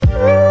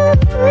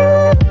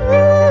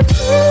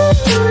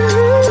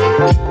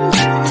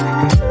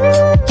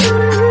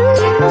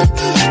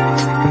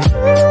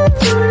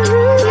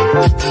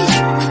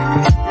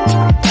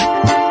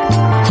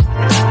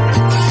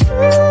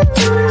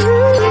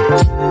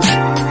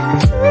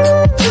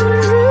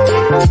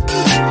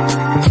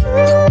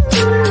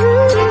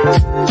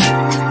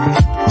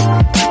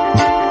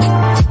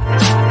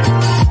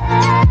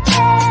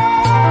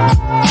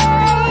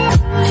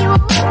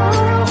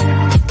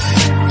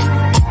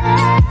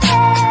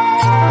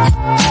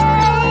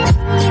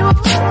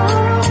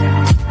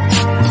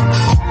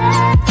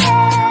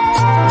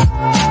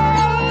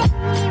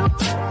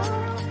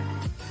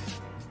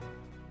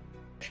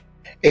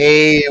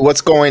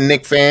what's going,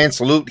 Knicks fans?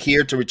 Salute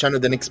here to return to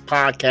the Knicks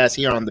podcast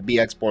here on the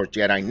BX Sports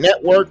Jedi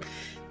Network.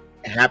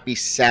 Happy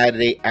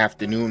Saturday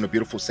afternoon, a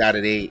beautiful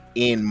Saturday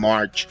in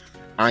March.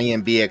 I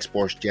am BX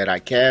Sports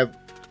Jedi Kev.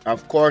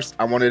 Of course,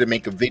 I wanted to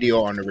make a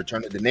video on the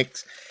return of the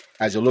Knicks.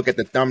 As you look at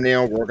the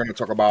thumbnail, we're going to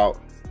talk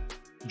about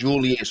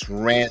Julius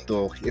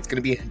Randle. It's going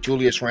to be a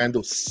Julius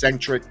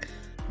Randle-centric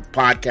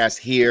podcast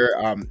here.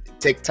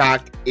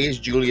 TikTok is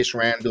Julius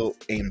Randle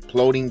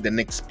imploding the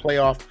Knicks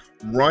playoff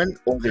run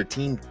or their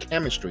team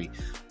chemistry.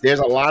 There's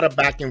a lot of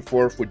back and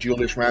forth with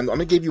Julius Randle. I'm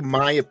going to give you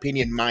my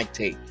opinion, my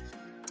take.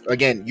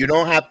 Again, you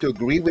don't have to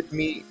agree with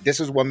me. This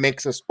is what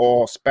makes us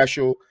all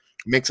special,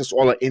 makes us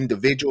all an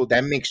individual.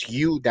 That makes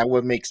you, that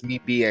what makes me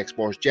BX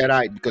Sports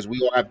Jedi, because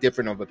we all have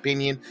different of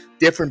opinion,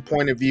 different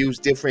point of views,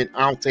 different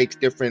outtakes,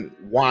 different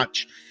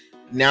watch.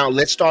 Now,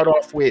 let's start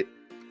off with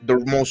the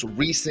most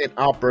recent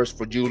outburst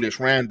for Julius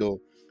Randle.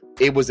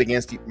 It was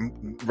against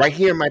right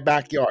here in my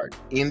backyard,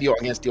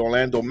 against the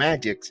Orlando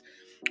Magics,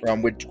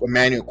 with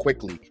Emmanuel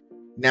Quickly.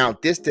 Now,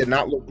 this did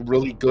not look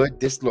really good.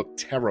 This looked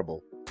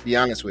terrible, to be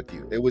honest with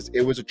you. It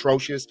was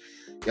atrocious.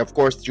 Of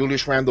course,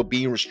 Julius Randle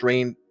being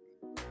restrained,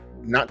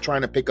 not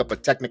trying to pick up a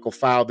technical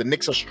foul. The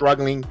Knicks are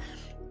struggling.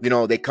 You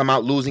know, they come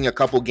out losing a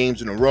couple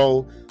games in a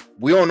row.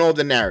 We all know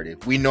the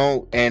narrative. We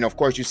know, and of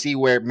course, you see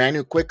where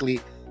Emmanuel Quickly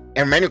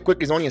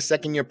is only a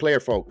second-year player,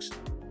 folks.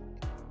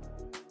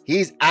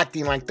 He's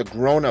acting like the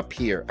grown-up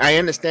here. I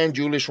understand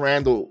Julius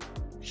Randle,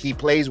 he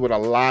plays with a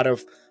lot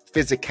of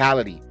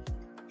physicality.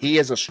 He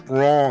is a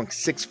strong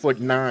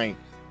 6'9",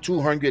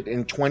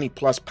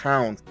 220-plus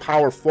pounds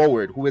power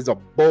forward who is a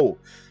bull,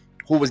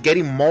 who was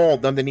getting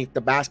mauled underneath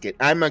the basket.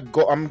 I'm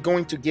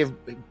going to give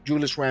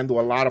Julius Randle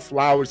a lot of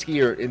flowers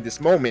here in this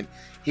moment.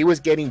 He was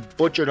getting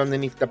butchered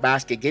underneath the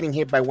basket, getting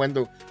hit by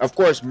Wendell. Of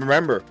course,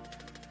 remember,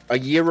 a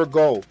year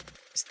ago,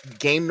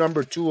 game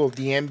number 2 of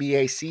the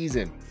NBA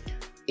season,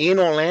 in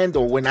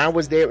Orlando, when I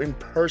was there in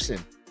person,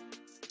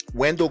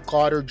 Wendell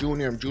Carter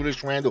Jr. and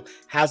Julius Randle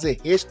has a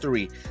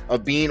history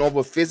of being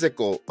over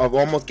physical, of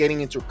almost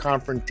getting into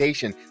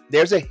confrontation.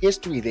 There's a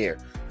history there.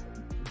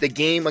 The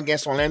game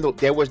against Orlando,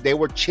 they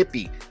were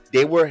chippy.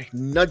 They were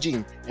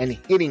nudging and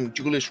hitting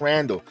Julius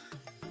Randle.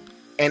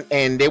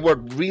 And they were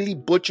really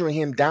butchering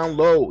him down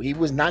low. He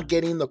was not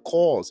getting the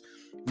calls.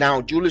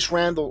 Now, Julius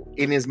Randle,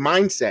 in his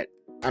mindset,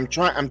 I'm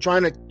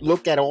trying to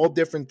look at all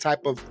different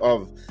type of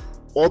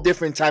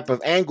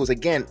angles.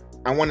 Again,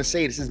 I want to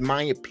say this is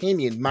my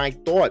opinion, my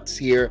thoughts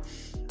here.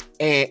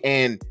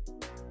 And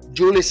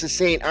Julius is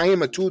saying, I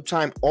am a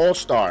 2-time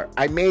All-Star.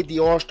 I made the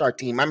All-Star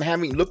team.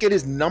 Look at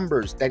his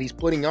numbers that he's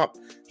putting up.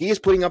 He is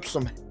putting up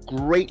some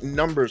great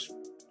numbers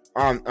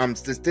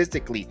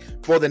statistically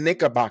for the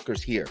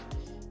Knickerbockers here.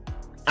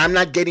 I'm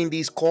not getting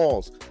these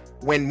calls.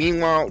 When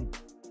meanwhile,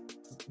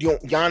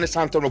 Giannis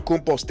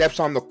Antetokounmpo steps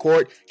on the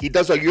court. He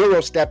does a Euro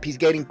step. He's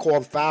getting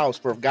called fouls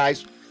for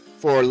guys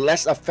for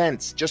less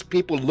offense. Just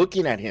people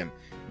looking at him,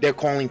 they're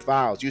calling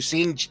fouls. You've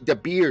seen the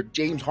beard,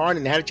 James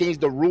Harden had to change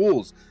the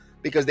rules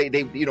because they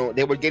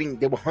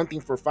were hunting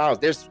for fouls.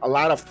 There's a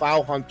lot of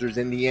foul hunters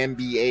in the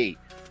NBA.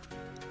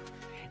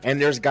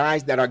 And there's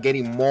guys that are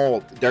getting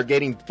mauled. They're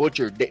getting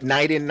butchered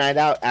night in, night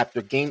out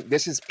after game.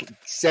 This is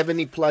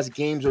 70 plus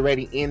games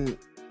already in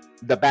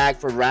the bag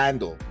for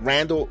Randle.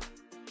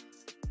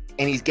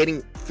 And he's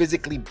getting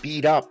physically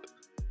beat up.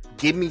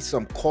 Give me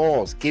some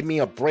calls. Give me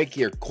a break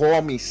here.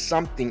 Call me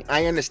something.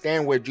 I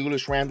understand where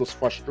Julius Randle's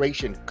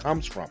frustration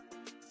comes from.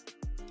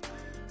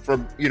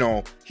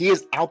 He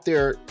is out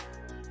there,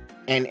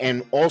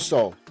 and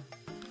also,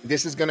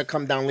 this is going to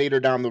come down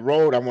later down the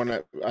road. I want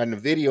to, on the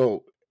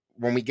video,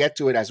 when we get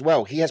to it as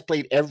well, he has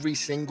played every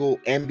single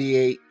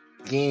NBA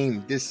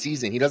game this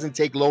season. He doesn't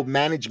take load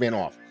management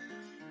off.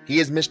 He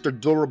is Mr.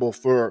 Durable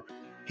for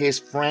his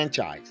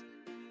franchise.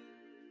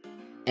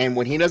 And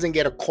when he doesn't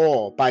get a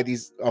call by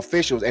these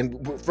officials,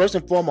 and first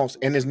and foremost,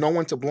 and there's no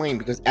one to blame,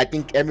 because I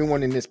think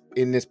everyone in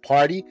this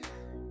party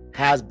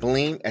has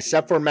blame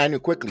except for Emmanuel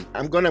Quickly.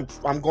 I'm going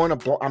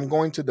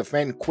to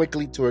defend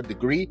Quickly to a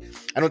degree.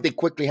 I don't think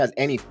Quickly has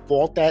any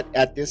fault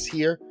at this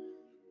here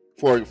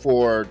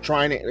for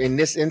trying to, in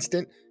this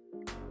instant.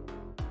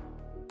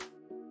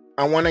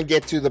 I want to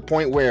get to the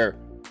point where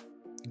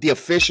the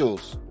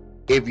officials,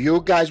 if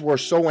you guys were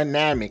so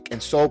anemic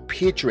and so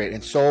putrid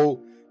and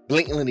so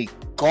blatantly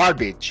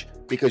garbage,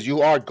 because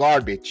you are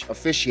garbage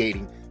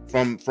officiating,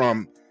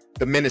 from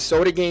the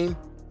Minnesota game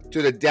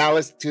to the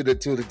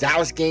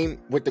Dallas game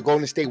with the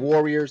Golden State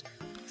Warriors,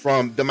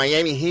 from the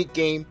Miami Heat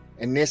game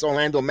and this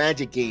Orlando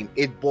Magic game,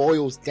 it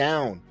boils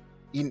down.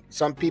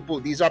 Some people,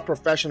 these are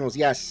professionals.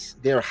 Yes,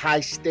 they're high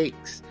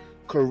stakes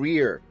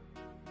career.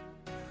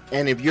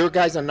 And if your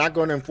guys are not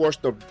going to enforce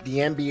the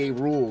NBA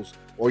rules,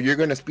 or you're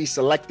going to be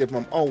selective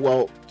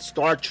on,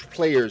 star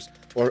players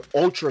or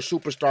ultra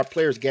superstar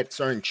players get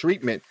certain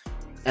treatment,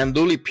 and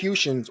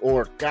Lilliputians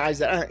or guys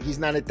that he's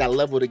not at that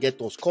level to get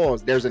those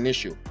calls, there's an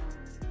issue.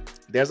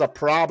 There's a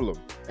problem.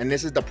 And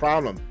this is the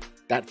problem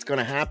that's going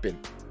to happen.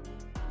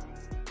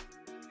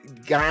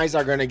 Guys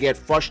are going to get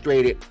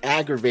frustrated,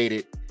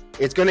 aggravated.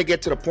 It's going to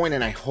get to the point,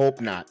 and I hope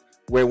not,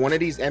 where one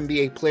of these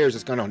NBA players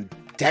is going to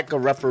deck a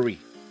referee.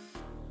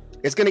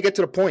 It's going to get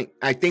to the point.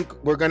 I think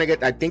we're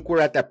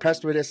at that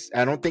precipice.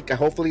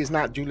 Hopefully it's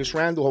not Julius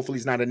Randle. Hopefully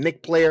it's not a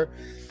Knicks player.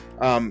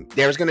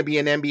 There's going to be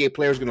an NBA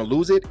player who's going to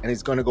lose it, and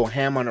he's going to go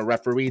ham on a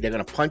referee. They're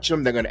going to punch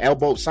him. They're going to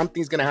elbow.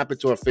 Something's going to happen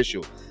to an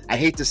official. I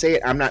hate to say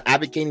it. I'm not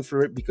advocating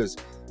for it because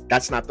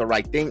that's not the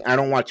right thing. I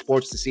don't watch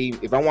sports to see.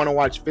 If I want to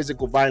watch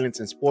physical violence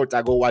in sports,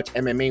 I go watch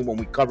MMA when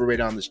we cover it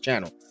on this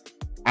channel.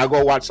 I'll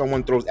go watch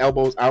someone throws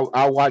elbows.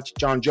 I'll watch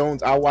John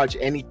Jones. I'll watch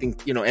anything.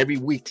 Every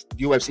week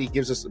UFC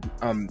gives us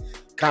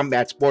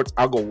combat sports.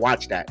 I'll go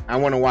watch that. I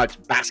want to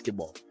watch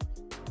basketball.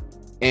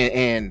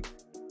 And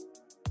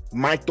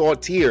my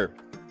thoughts here,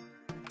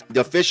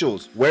 the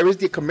officials, where is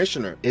the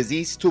commissioner? Is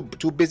he too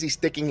busy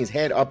sticking his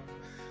head up,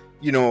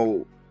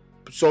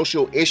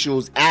 social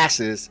issues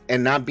asses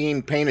and not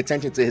paying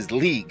attention to his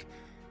league,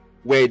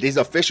 where these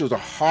officials are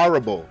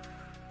horrible.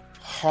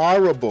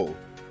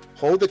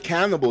 Hold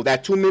accountable.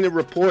 That 2-minute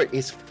report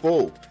is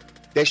full.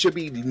 There should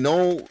be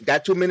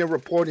that 2-minute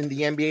report in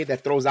the NBA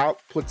that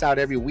puts out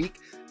every week.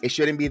 It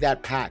shouldn't be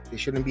that packed. It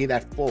shouldn't be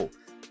that full.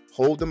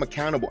 Hold them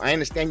accountable. I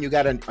understand you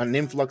got an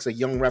influx of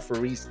young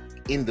referees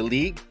in the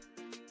league.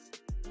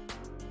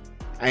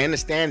 I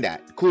understand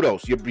that.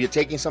 Kudos. You're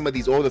taking some of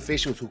these old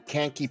officials who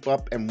can't keep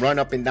up and run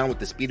up and down with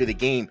the speed of the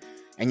game,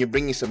 and you're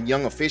bringing some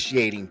young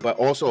officiating. But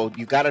also,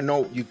 you got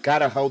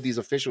to hold these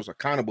officials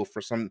accountable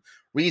for some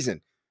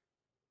reason.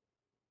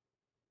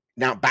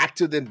 Now, back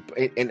to and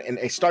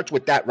it starts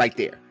with that right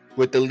there.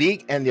 With the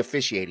league and the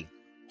officiating.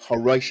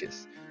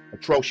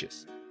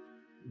 Atrocious.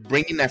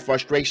 Bringing that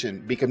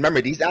frustration. Because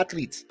remember, these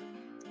athletes,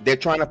 they're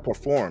trying to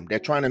perform. They're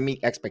trying to meet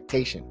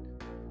expectation.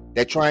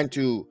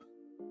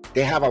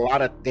 They have a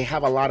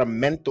lot of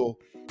mental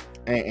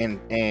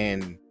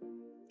and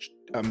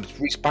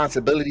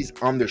responsibilities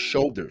on their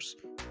shoulders,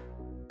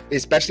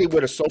 especially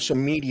with a social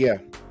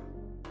media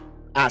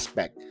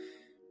aspect.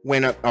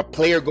 When a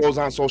player goes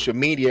on social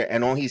media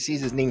and all he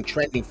sees is name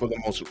trending for the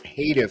most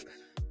hative,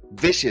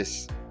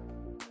 vicious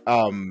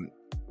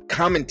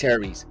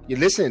commentaries. You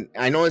listen,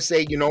 I know it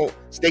say,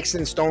 sticks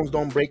and stones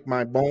don't break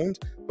my bones,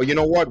 but you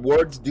know what?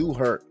 Words do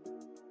hurt.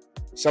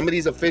 Some of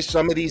these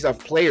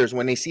players,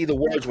 when they see the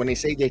words, when they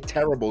say they're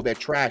terrible, they're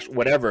trash,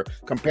 whatever,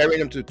 comparing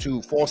them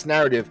to false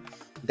narrative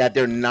that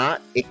they're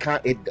not,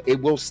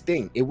 it will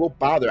sting. It will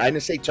bother. I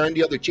didn't say turn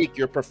the other cheek.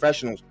 You're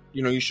professionals.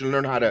 You should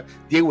learn how to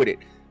deal with it.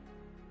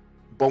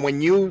 But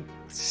when you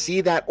see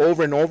that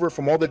over and over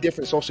from all the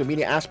different social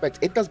media aspects,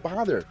 it does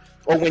bother.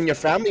 Or when your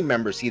family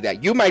members see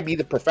that, you might be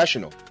the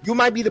professional. You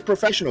might be the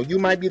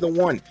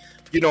one,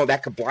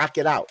 that could block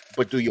it out.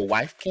 But do your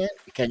wife can?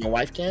 Can your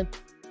wife can?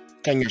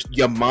 Can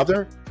your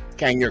mother?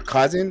 Can your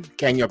cousin?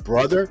 Can your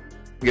brother?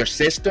 Your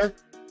sister?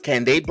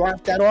 Can they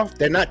block that off?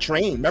 They're not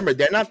trained. Remember,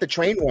 they're not the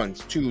trained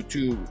ones to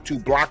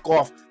block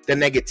off the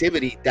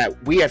negativity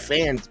that we as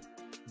fans.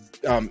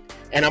 And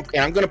I'm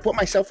going to put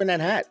myself in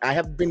that hat. I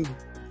have been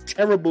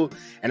terrible,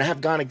 and I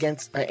have gone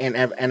against and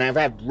I've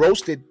had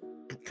roasted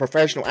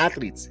professional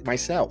athletes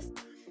myself.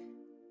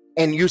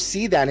 And you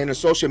see that in the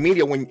social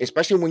media,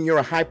 especially when you're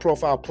a high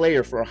profile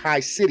player for a high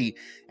city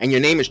and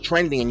your name is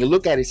trending and you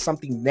look at it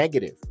something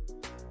negative.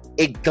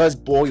 It does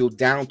boil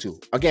down to,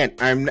 again,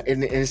 and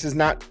this is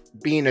not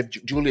being a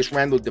Julius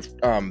Randle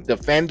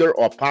defender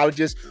or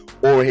apologist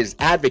or his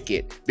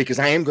advocate, because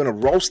I am going to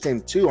roast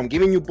him too. I'm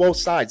giving you both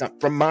sides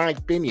from my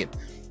opinion,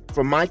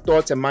 from my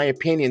thoughts and my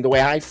opinion, the way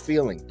I'm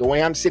feeling, the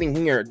way I'm sitting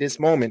here at this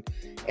moment.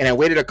 And I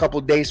waited a couple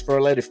of days for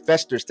a let it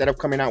fester instead of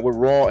coming out with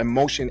raw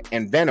emotion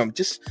and venom,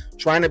 just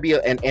trying to be,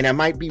 and I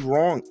might be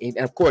wrong. And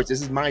of course,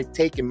 this is my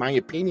take and my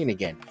opinion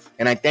again.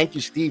 And I thank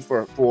you, Steve,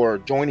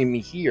 for joining me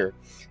here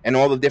and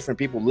all the different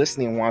people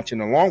listening and watching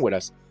along with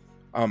us.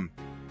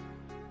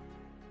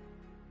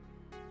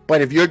 But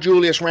if you're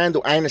Julius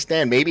Randle, I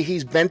understand. Maybe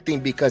he's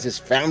venting because his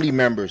family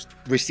members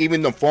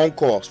receiving the phone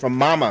calls from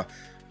mama.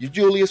 You,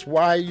 Julius,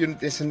 why are you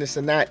this and this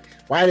and that?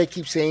 Why do they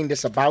keep saying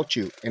this about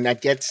you? And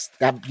that gets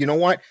that, you know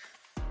what?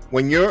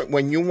 When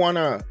you want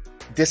to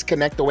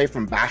disconnect away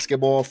from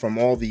basketball, from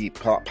all the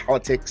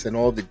politics and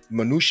all the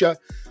minutia,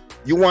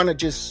 you want to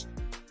just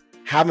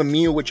have a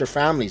meal with your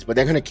families, but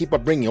they're going to keep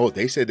up bringing,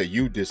 they said that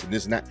you this and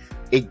this and that.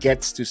 It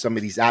gets to some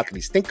of these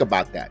athletes. Think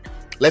about that.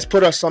 Let's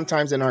put us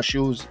sometimes in our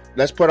shoes.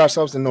 Let's put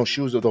ourselves in those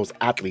shoes of those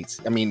athletes.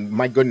 I mean,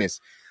 my goodness,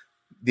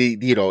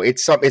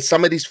 it's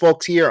some of these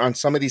folks here on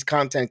some of these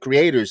content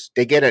creators.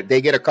 They get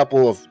a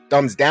couple of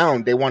thumbs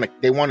down. They want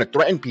to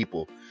threaten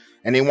people,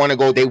 and they want to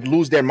go. They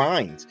lose their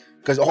minds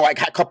because I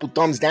got a couple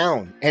thumbs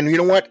down. And you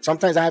know what?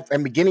 Sometimes in the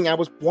beginning I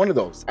was one of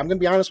those. I'm gonna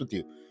be honest with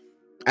you.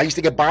 I used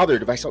to get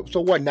bothered if I saw.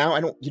 So what? Now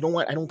I don't. You know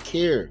what? I don't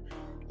care.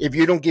 If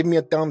you don't give me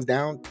a thumbs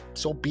down,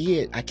 so be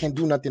it. I can't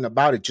do nothing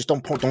about it. Just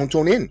don't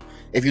tune in.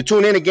 If you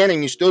tune in again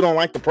and you still don't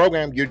like the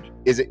program,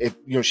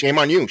 shame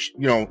on you.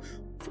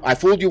 I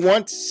fooled you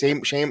once,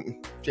 shame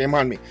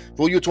on me.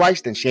 Fool you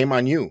twice, then shame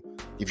on you.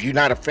 If you're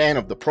not a fan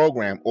of the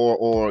program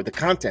or the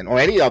content or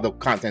any other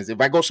contents, if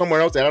I go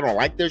somewhere else that I don't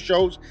like their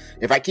shows,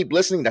 if I keep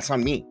listening, that's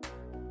on me.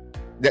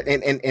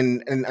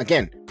 And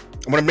again,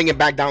 I'm gonna bring it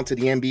back down to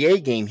the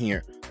NBA game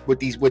here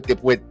with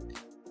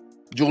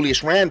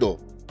Julius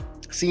Randle.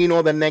 seeing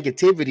all the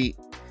negativity,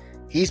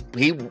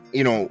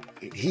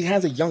 he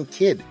has a young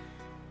kid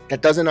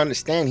that doesn't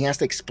understand. He has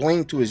to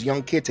explain to his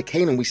young kid, to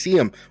Kanan.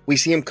 We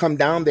see him come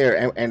down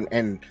there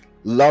and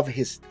love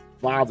his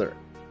father.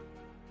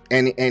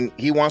 And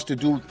he wants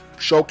to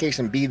showcase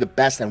and be the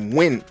best and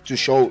win to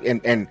show.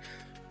 And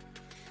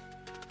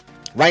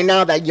right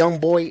now, that young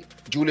boy,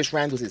 Julius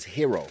Randle, is his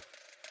hero.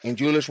 And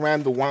Julius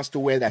Randle wants to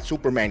wear that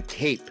Superman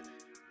cape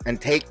and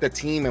take the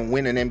team and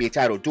win an NBA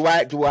title. Do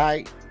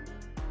I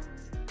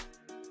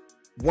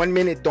 1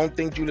 minute don't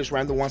think Julius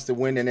Randle wants to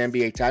win an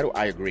NBA title?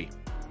 I agree.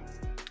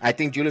 I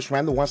think Julius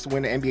Randle wants to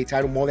win an NBA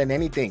title more than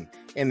anything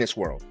in this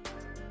world.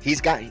 He's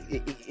got,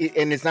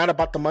 and it's not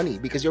about the money,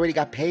 because he already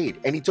got paid,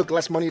 and he took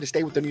less money to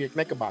stay with the New York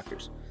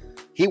Knickerbockers.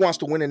 He wants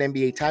to win an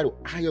NBA title.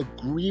 I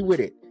agree with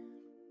it.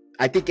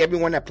 I think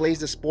everyone that plays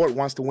the sport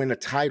wants to win a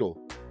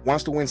title,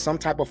 wants to win some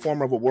type of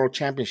form of a world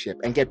championship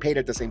and get paid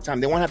at the same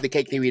time. They want to have the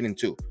cake they eat in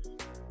too.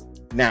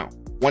 Now,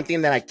 one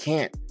thing that I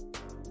cannot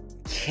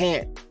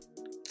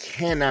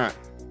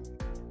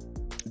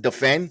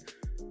defend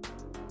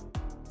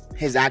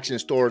his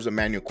actions towards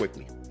Emmanuel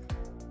Quickly.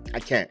 I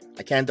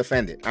can't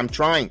defend it. I'm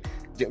trying.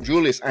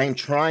 Julius, I am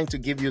trying to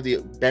give you the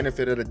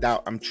benefit of the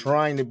doubt. I'm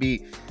trying to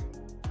be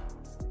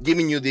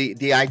giving you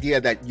the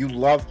idea that you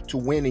love to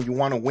win and you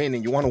want to win,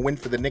 and you want to win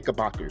for the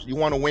Knickerbockers. You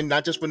want to win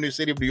not just for the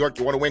city of New York.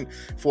 You want to win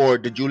for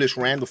the Julius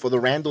Randle, for the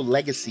Randle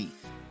legacy,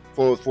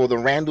 for the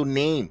Randle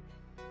name.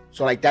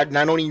 So like that,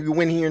 not only you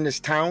win here in this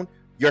town,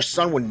 your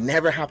son would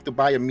never have to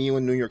buy a meal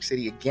in New York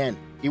City again.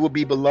 He will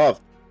be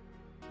beloved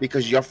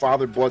because your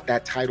father brought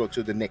that title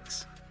to the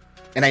Knicks.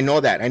 And I know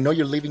that. I know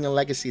you're leaving a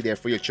legacy there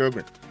for your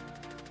children.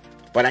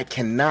 But I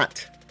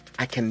cannot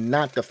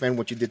defend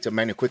what you did to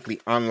Emmanuel Quickly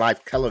on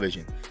live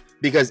television.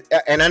 Because,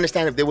 and I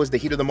understand if there was the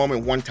heat of the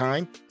moment one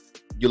time,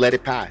 you let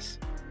it pass.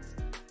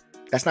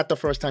 That's not the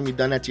first time you've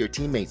done that to your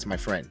teammates, my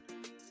friend.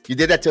 You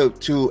did that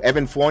to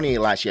Evan Fournier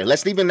last year.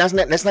 Let's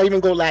not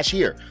even go last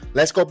year.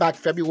 Let's go back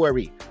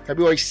February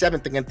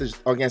 7th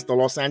against the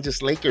Los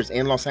Angeles Lakers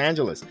in Los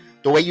Angeles.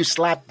 The way you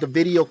slapped the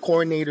video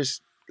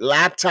coordinator's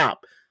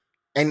laptop.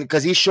 And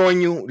because he's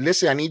showing you,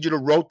 listen, I need you to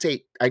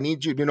rotate. I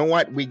need you. You know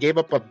what? We gave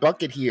up a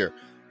bucket here.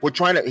 They're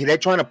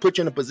trying to put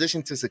you in a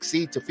position to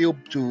succeed, to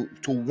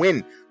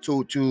win,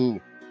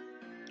 to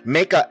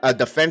make a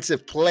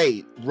defensive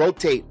play,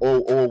 rotate,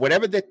 or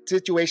whatever the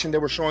situation they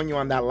were showing you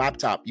on that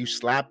laptop. You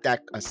slapped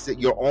that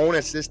your own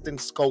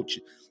assistant coach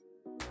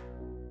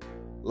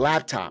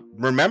laptop.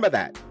 Remember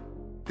that.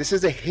 This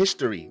is a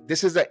history.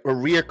 This is a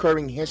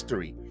reoccurring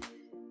history.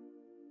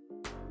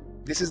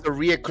 This is the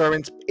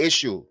reoccurrence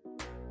issue.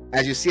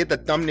 As you see at the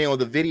thumbnail of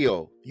the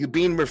video, you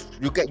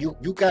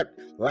got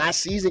last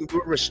season, you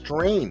were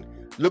restrained.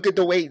 Look at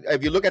the way,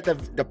 if you look at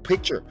the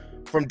picture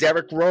from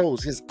Derrick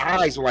Rose, his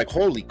eyes were like,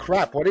 holy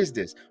crap, what is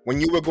this?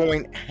 When you were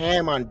going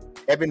ham on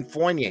Evan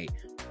Fournier,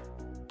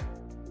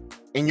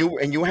 and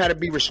you had to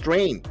be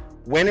restrained.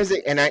 When is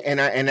it?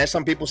 And as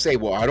some people say,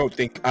 well, I don't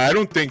think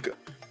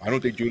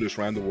Julius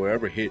Randle will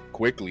ever hit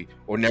Quickly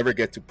or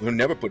he'll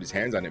never put his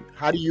hands on him.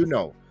 How do you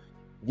know?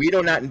 We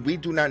do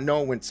not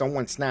know when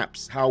someone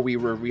snaps how we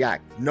will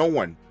react. No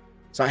one.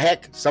 So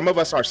heck, some of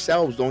us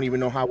ourselves don't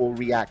even know how we'll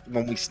react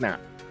when we snap.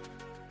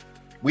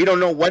 We don't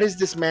know what is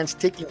this man's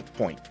ticking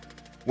point.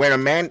 When a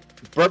man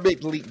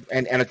verbally,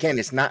 and again,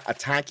 it's not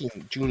attacking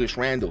Julius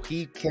Randle.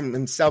 He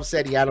himself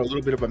said he had a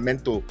little bit of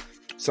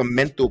some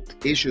mental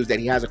issues, that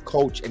he has a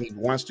coach and he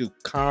wants to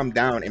calm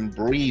down and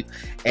breathe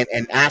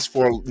and ask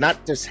for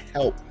not just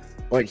help,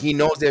 but he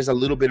knows there's a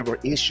little bit of an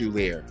issue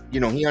there.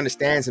 He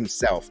understands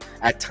himself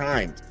at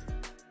times.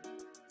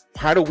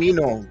 How do we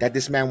know that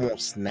this man won't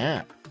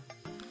snap?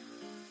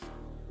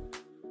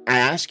 I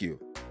ask you.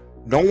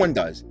 No one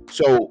does.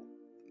 So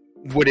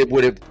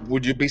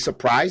would you be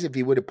surprised if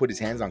he would have put his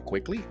hands on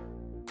Quickly?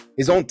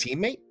 His own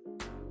teammate?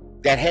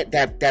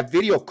 That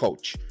video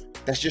coach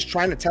that's just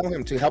trying to tell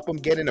him to help him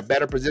get in a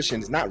better position.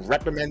 It's not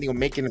reprimanding or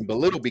making him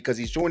belittle, because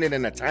he's doing it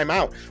in a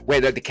timeout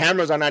where the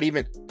cameras are not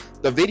even,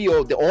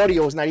 the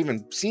audio is not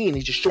even seen.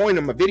 He's just showing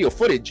him a video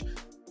footage,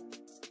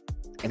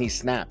 and he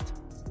snapped.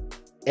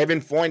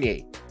 Evan Fournier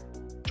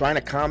trying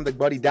to calm the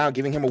buddy down,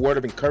 giving him a word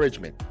of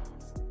encouragement.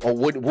 Or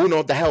who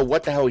knows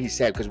what the hell he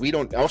said, because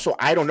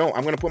I don't know.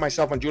 I'm going to put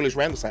myself on Julius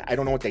Randle's side. I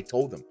don't know what they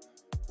told him.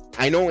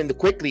 I know in the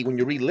Quickly, when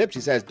you read lips,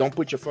 he says, don't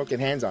put your fucking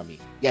hands on me.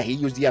 Yeah, he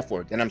used the F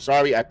word. And I'm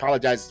sorry, I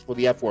apologize for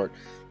the F word.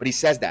 But he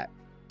says that.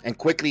 And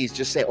Quickly he's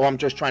just saying, I'm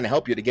just trying to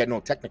help you, to get no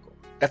technical.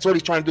 That's what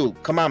he's trying to do.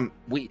 Come on.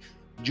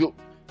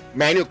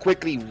 Manuel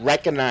Quickly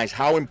recognized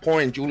how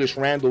important Julius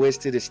Randle is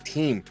to this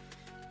team.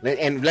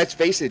 And let's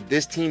face it,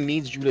 this team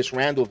needs Julius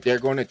Randle if they're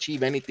going to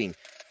achieve anything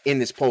in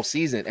this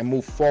postseason and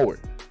move forward.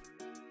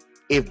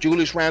 If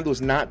Julius Randle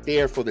is not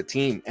there for the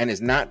team and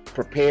is not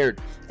prepared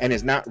and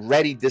is not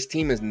ready, this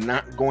team is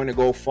not going to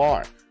go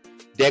far.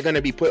 They're going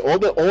to be put all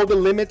the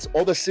limits,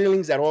 all the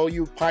ceilings that all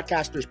you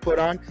podcasters put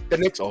on the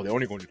Knicks. They're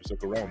only going to do the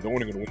second round. They're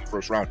only going to win the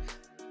first round.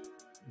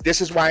 This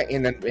is why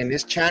in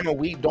this channel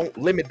we don't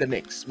limit the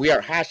Knicks. We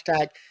are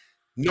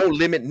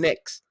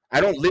 #NoLimitKnicks. I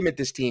don't limit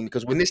this team,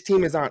 because when this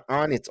team is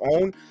on its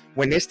own,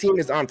 when this team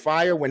is on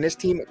fire, when this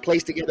team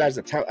plays together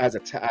as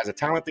a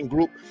talented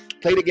group,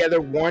 play together,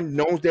 one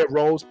knows their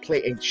roles,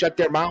 play and shut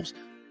their mouths,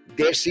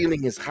 their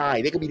ceiling is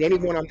high. They could beat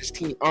anyone on this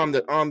team on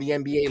the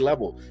NBA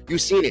level.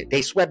 You've seen it.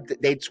 They swept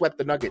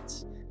the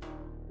Nuggets.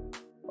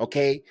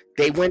 Okay,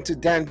 they went to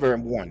Denver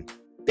and won.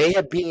 They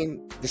have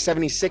been the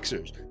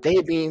 76ers. They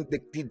have been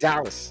the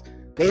Dallas.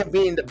 They have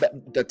been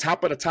the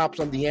top of the tops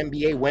on the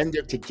NBA when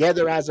they're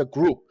together as a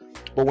group.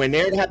 But when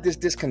they have this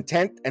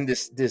discontent and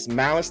this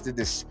malice,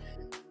 this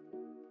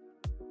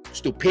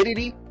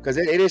stupidity, because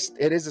it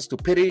is a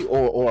stupidity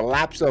or a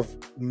lapse of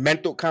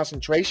mental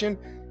concentration,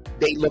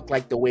 they look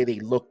like the way they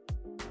look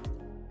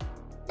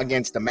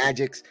against the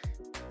Magics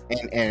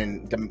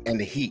and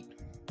the Heat.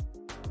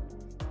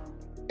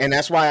 And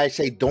that's why I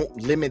say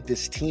don't limit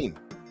this team.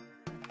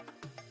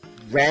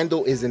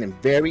 Randle is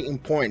very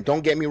important.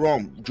 Don't get me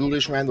wrong.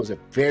 Julius Randle is a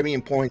very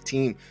important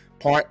team,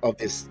 part of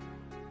this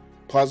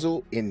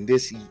puzzle in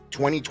this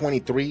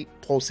 2023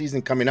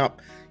 postseason coming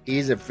up. He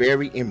is a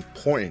very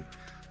important,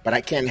 but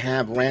I can't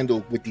have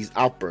Randle with these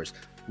outbursts.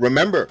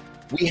 Remember,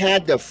 we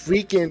had the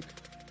freaking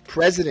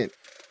president,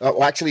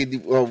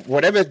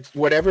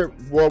 whatever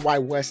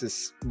Worldwide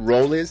West's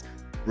role is.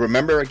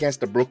 Remember against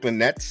the Brooklyn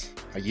Nets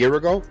a year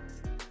ago?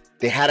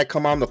 They had to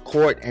come on the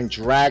court and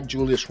drag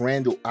Julius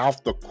Randle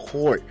off the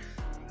court.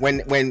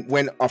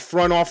 When a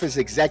front office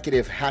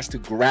executive has to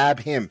grab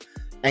him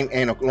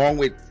and along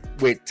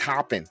with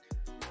Toppin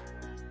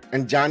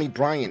and Johnny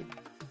Bryant,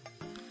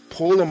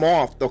 pull him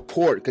off the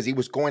court because he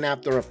was going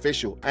after an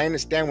official. I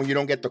understand when you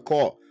don't get the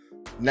call.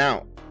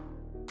 Now,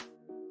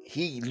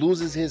 he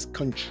loses his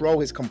control,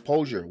 his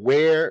composure.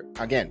 Where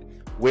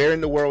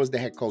in the world is the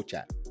head coach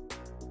at?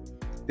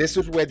 This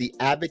is where the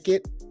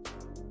advocate,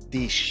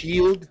 the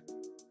shield,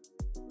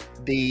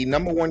 the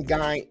number one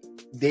guy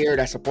there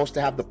that's supposed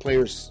to have the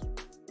players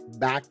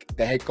back,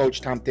 the head coach,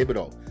 Tom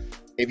Thibodeau.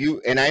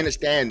 And I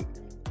understand,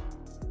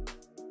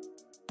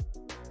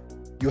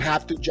 you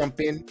have to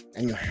jump in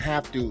and you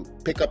have to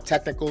pick up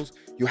technicals.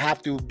 You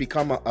have to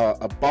become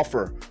a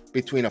buffer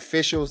between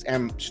officials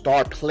and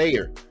star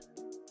player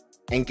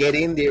and get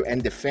in there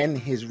and defend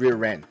his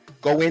rear end.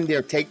 Go in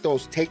there, take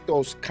those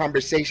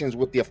conversations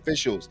with the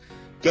officials.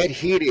 Get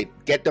heated,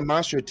 get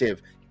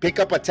demonstrative, pick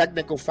up a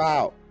technical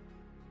foul.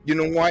 You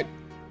know what?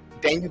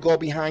 Then you go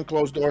behind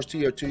closed doors to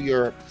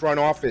your front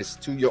office,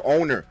 to your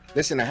owner.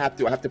 Listen, I have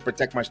to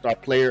protect my star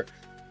player.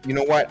 You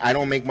know what? I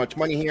don't make much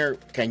money here.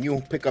 Can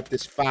you pick up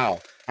this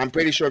foul? I'm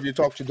pretty sure if you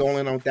talk to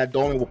Dolan on that,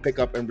 Dolan will pick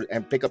up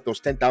and pick up those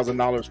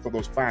 $10,000 for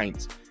those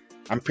fines.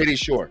 I'm pretty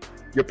sure.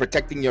 You're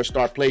protecting your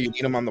star player. You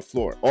need him on the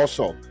floor.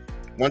 Also,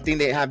 one thing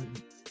they have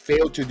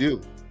failed to do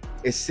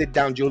is sit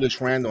down Julius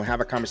Randle and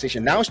have a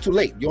conversation. Now it's too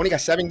late. You only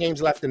got 7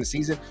 games left in the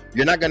season.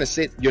 You're not going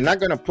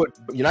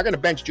to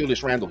bench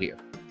Julius Randle here.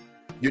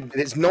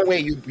 There's no way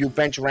you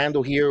bench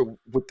Randle here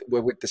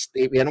with the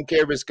state. I don't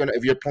care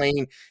if you're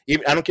playing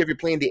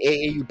the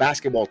AAU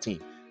basketball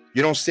team.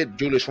 You don't sit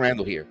Julius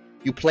Randle here.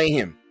 You play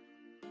him.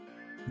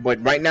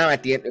 But right now,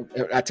 at the end,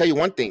 I'll tell you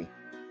one thing.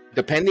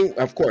 Depending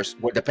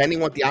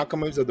what the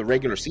outcome is of the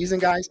regular season,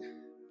 guys,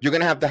 you're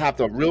gonna have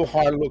the real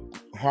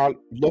hard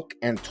look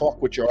and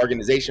talk with your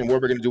organization what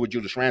we're gonna do with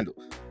Julius Randle,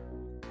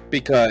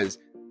 because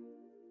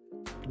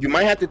you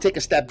might have to take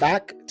a step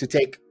back to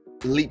take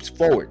leaps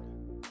forward.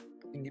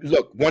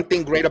 Look, one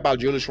thing great about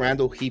Julius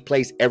Randle, he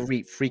plays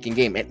every freaking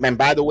game. And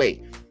by the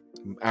way,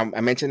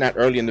 I mentioned that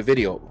earlier in the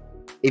video.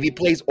 If he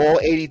plays all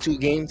 82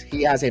 games,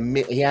 he has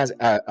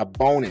a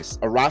bonus,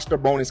 a roster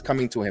bonus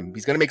coming to him.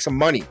 He's gonna make some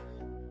money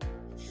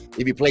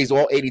if he plays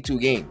all 82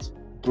 games.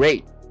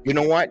 Great. You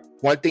know what?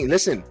 One thing,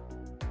 listen.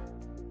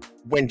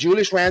 When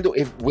Julius Randle,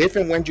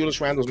 when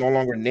Julius Randle is no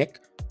longer Nick,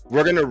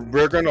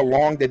 we're gonna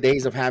long the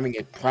days of having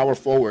a power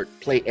forward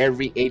play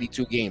every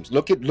 82 games.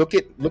 Look at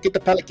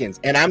the Pelicans,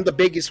 and I'm the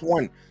biggest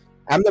one.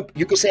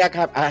 You could say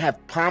I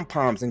have pom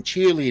poms and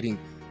cheerleading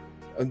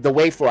the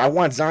way for. I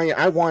want Zion.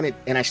 I wanted,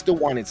 and I still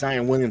wanted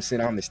Zion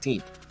Williamson on this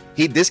team.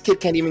 This kid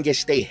can't even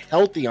stay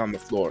healthy on the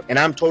floor, and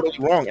I'm totally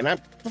wrong. And I'm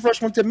the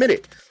first one to admit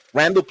it.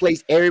 Randle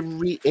plays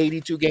every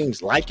 82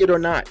 games, like it or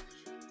not,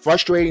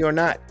 frustrating or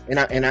not.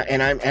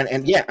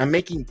 I'm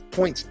making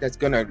points that's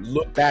gonna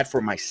look bad for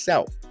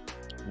myself.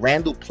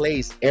 Randle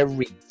plays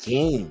every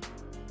game.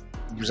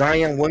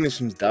 Zion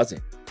Williamson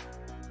doesn't.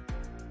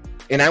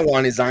 And I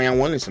wanted Zion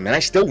Williamson, and I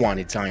still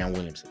wanted Zion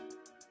Williamson.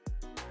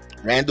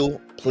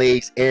 Randle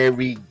plays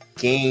every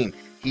game.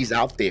 He's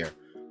out there.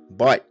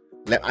 But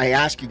I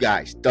ask you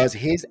guys, does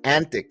his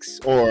antics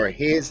or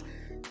his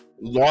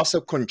loss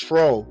of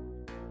control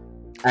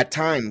at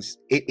times,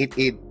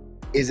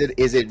 is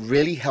it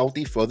really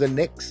healthy for the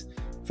Knicks?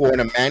 For an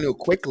Emmanuel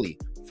Quickly,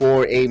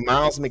 for a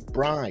Miles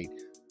McBride,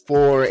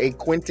 for a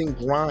Quentin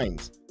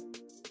Grimes?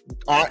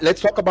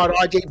 Let's talk about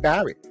RJ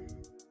Barrett.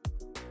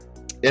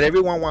 That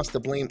everyone wants to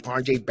blame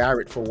RJ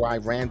Barrett for why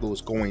Randle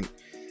is going.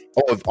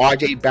 Oh, if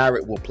RJ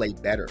Barrett will play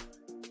better,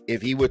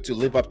 if he were to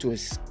live up to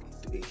his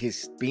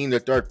being the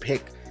third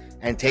pick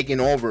and taking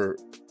over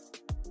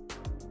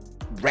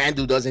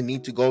Randle doesn't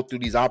need to go through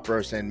these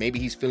outbursts and maybe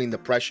he's feeling the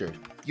pressure.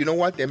 You know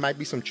what? There might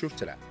be some truth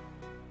to that.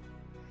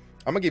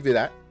 I'm going to give you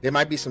that. There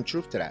might be some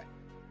truth to that.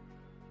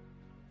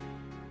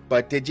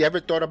 But did you ever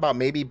thought about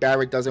maybe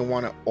Barrett doesn't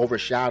want to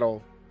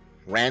overshadow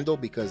Randle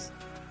because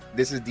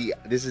this is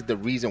the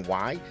reason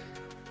why?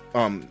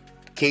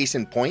 Case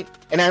in point.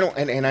 And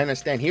I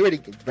understand he already,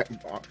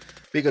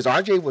 because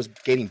RJ was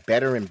getting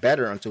better and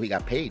better until he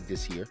got paid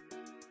this year.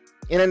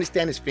 And I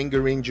understand his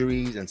finger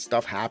injuries and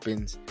stuff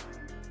happens.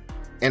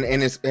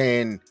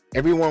 And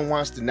everyone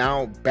wants to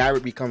now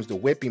Barrett becomes the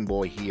whipping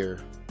boy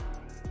here.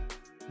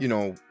 You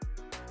know,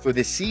 for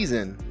this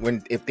season,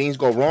 when if things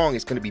go wrong,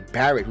 it's going to be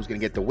Barrett who's going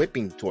to get the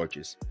whipping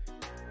torches.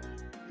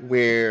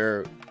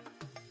 And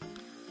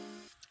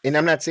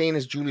I'm not saying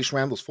it's Julius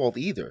Randle's fault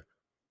either.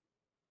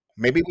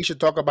 Maybe we should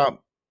talk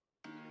about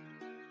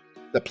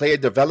the player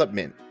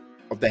development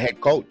of the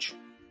head coach.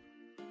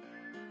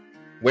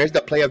 Where's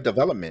the player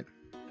development?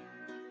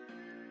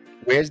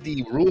 Where's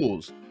the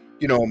rules?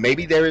 You know,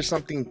 maybe there is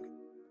something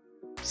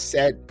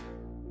said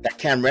that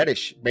Cam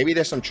Reddish, maybe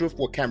there's some truth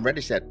what Cam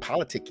Reddish said,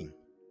 politicking.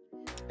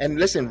 And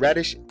listen,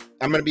 Reddish,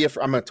 I'm going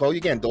to tell you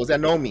again, those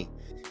that know me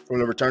from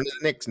the return to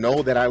the Knicks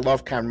know that I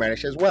love Cam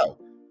Reddish as well.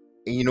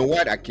 And you know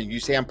what? Can you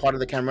say I'm part of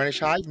the Cam Reddish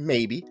hive?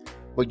 Maybe.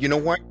 But you know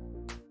what?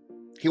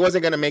 He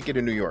wasn't going to make it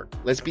in New York.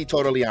 Let's be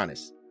totally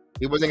honest.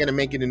 He wasn't going to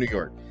make it in New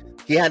York.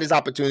 He had his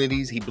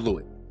opportunities. He blew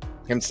it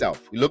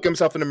himself. He looked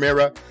himself in the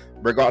mirror,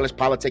 regardless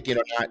politicking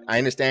or not. I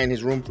understand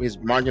his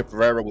margin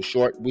for error was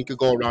short. We could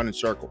go around in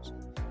circles.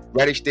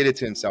 Reddish did it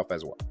to himself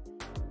as well.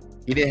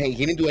 He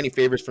didn't do any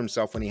favors for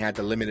himself when he had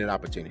the limited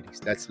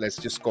opportunities. Let's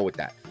just go with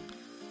that.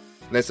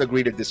 Let's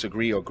agree to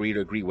disagree or agree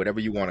to agree, whatever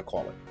you want to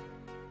call it.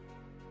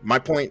 My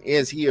point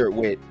is here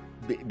with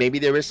maybe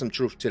there is some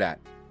truth to that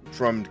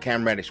from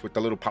Cam Reddish with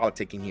the little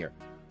politicking here,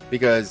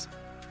 because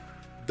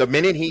the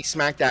minute he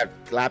smacked that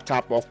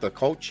laptop off the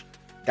coach,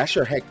 that's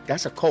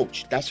a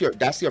coach. That's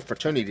your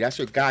fraternity. That's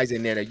your guys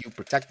in there that you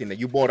protecting, that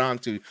you brought on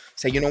to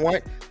say, you know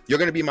what, you're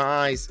gonna be my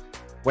eyes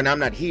when I'm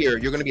not here.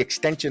 You're gonna be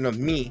extension of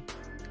me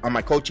on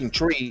my coaching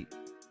tree,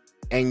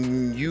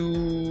 and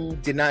you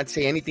did not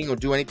say anything or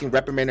do anything,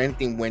 reprimand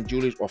anything when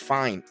Julius, or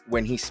fine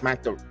when he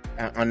smacked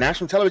on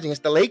national television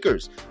against the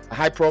Lakers, a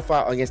high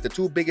profile against the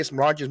two biggest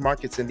largest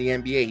markets in the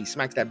NBA. He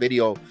smacks that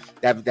video,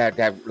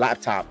 that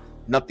laptop,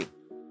 nothing.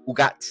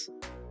 Ugats.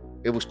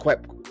 It was quite,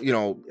 you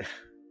know,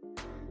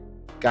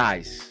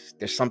 guys,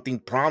 there's something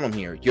problem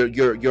here.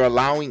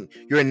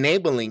 You're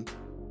enabling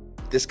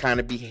this kind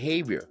of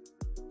behavior.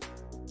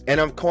 And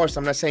of course,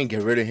 I'm not saying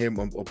get rid of him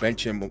or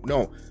bench him.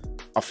 No,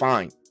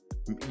 fine.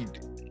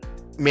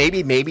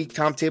 Maybe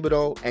Tom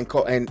Thibodeau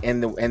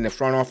and the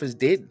front office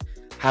did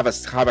have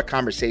a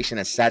conversation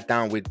and sat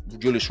down with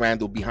Julius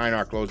Randle behind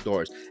our closed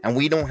doors, and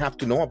we don't have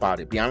to know about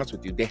it. Be honest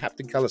with you, they have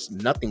to tell us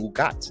nothing. Who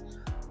got?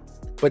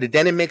 But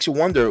then it makes you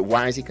wonder,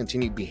 why is he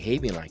continue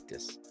behaving like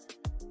this?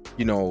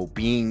 You know,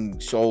 being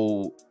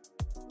so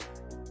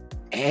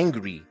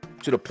angry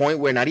to the point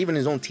where not even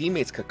his own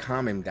teammates could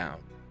calm him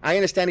down. I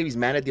understand if he's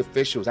mad at the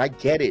officials. I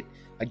get it.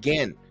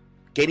 Again,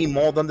 getting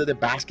mauled under the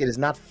basket is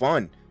not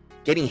fun.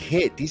 Getting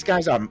hit. These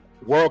guys are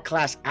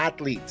world-class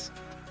athletes.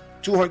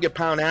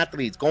 200-pound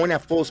athletes going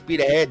at full speed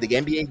ahead. The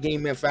NBA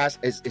game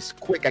is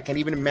quick. I can't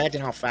even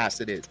imagine how fast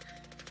it is.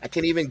 I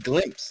can't even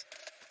glimpse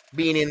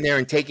being in there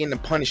and taking the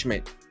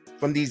punishment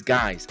from these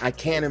guys. I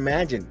can't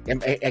imagine.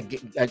 I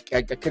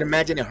can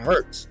imagine it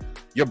hurts.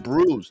 You're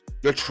bruised.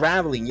 You're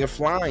traveling. You're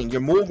flying.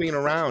 You're moving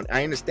around.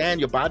 I understand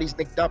your body's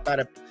nicked up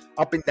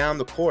up and down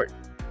the court.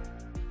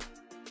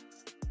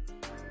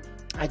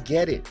 I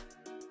get it.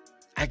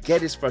 I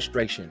get his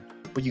frustration,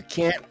 but you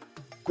can't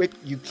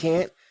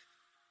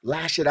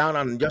lash it out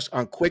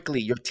on quickly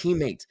your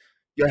teammates,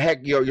 your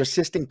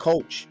assistant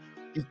coach.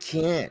 You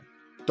can't.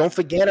 Don't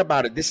forget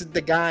about it. This is the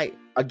guy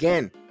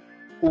again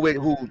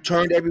who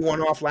turned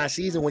everyone off last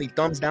season when he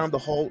thumbs down the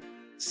whole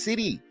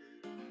city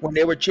when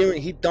they were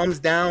cheering. He thumbs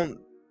down.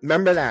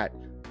 Remember that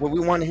when we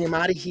wanted him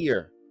out of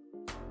here.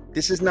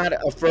 This is not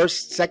a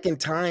second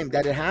time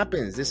that it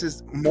happens. This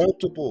is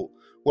multiple.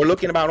 We're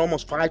looking about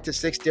almost 5 to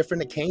 6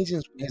 different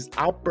occasions. His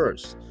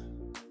outbursts.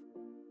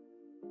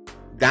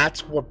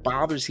 That's what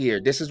bothers here.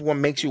 This is what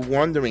makes you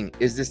wondering,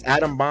 is this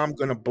atom bomb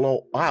going to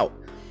blow out?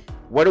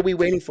 What are we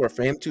waiting for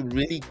him to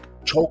really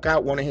choke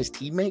out one of his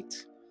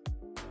teammates?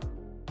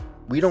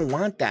 We don't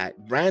want that.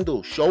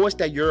 Randle, show us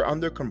that you're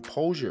under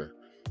composure.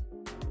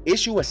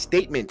 Issue a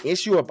statement.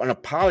 Issue an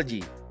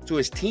apology to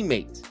his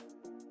teammates.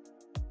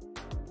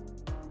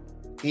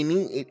 He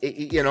need,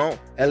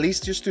 at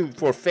least just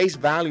for face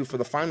value for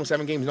the final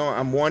 7 games. No,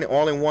 I'm one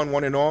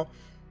in all.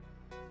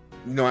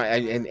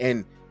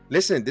 And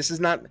listen, this is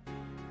not,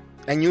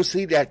 and you'll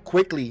see that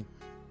quickly.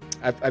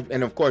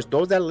 And of course,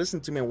 those that listen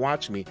to me and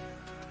watch me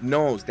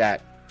knows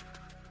that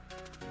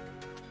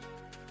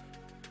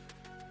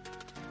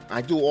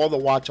I do all the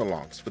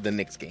watch-alongs for the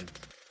Knicks games,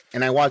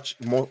 and I watch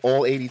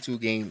all 82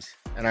 games,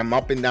 and I'm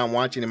up and down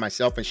watching it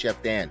myself and Chef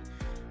Dan.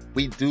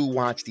 We do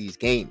watch these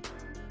games,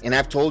 and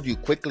I've told you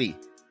quickly.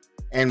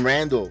 And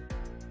Randle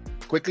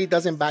quickly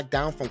doesn't back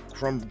down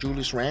from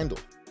Julius Randle.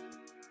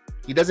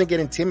 He doesn't get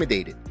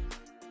intimidated.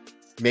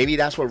 Maybe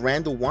that's what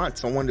Randle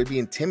wants, someone to be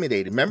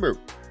intimidated. Remember,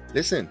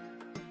 listen,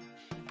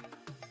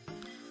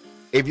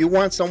 if you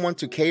want someone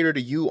to cater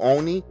to you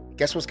only,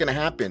 guess what's going to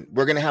happen?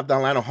 We're going to have the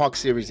Atlanta Hawks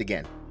series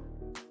again.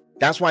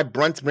 That's why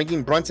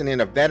bringing Brunson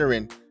in, a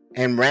veteran,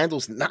 and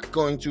Randle's not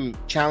going to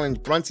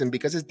challenge Brunson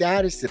because his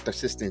dad is the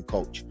assistant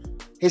coach.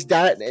 His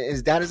dad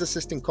is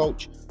assistant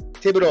coach.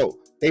 Thibodeau,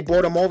 they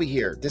brought him over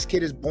here. This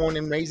kid is born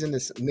and raised in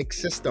this Knicks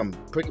system,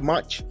 pretty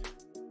much.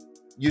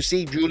 You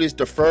see Julius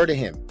defer to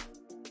him.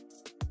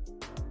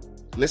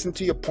 Listen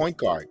to your point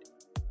guard.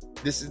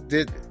 This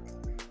is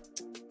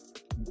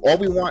all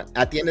we want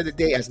at the end of the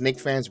day as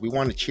Knicks fans. We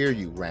want to cheer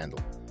you, Randle.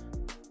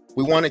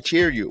 We want to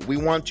cheer you. We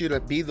want you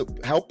to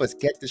help us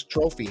get this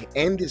trophy,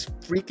 end this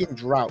freaking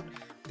drought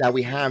that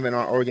we have in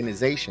our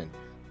organization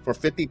for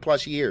 50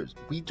 plus years.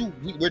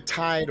 We're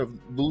tired of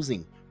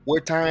losing. We're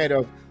tired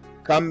of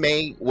come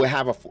May, we'll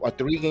have a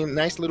 3-game,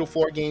 nice little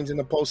 4 games in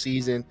the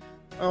postseason.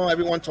 Oh,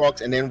 everyone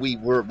talks, and then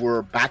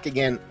we're back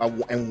again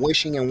and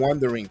wishing and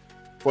wondering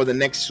for the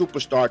next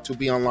superstar to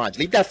be on launch.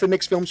 Leave that for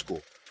Knicks Film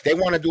School. They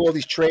want to do all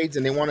these trades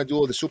and they want to do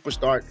all the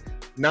superstar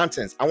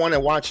nonsense. I want to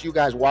watch you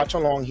guys watch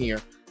along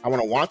here. I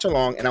want to watch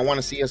along, and I want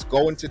to see us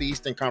go into the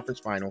Eastern Conference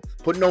Final,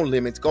 put no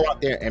limits, go out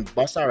there and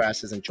bust our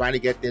asses and try to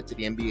get there to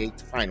the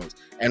NBA Finals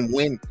and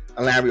win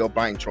a Larry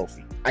O'Brien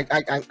trophy.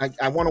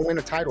 I want to win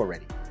a title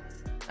already.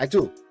 I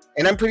do.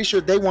 And I'm pretty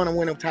sure they want to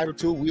win a title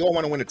too. We all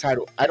want to win a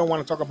title. I don't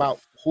want to talk about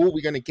who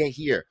we're going to get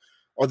here,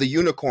 or the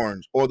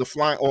unicorns, or the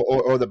flying,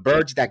 or the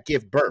birds that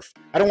give birth.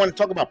 I don't want to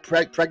talk about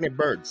pregnant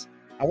birds.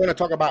 I want to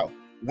talk about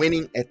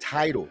winning a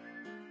title.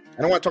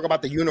 I don't want to talk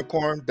about the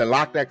unicorn, the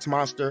Loch Ness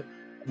monster.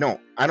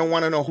 No, I don't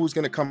want to know who's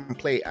going to come and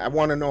play. I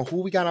want to know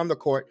who we got on the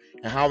court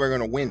and how we're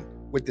going to win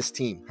with this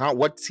team.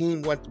 What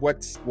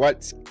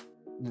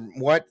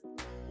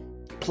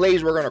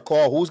plays we're going to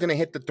call, who's going to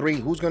hit the three,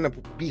 who's going to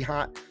be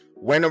hot,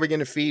 when are we going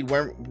to feed,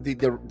 when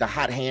the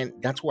hot hand.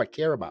 That's what I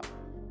care about.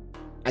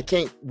 I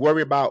can't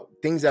worry about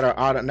things that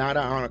are not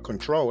out of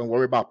control and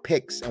worry about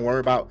picks and worry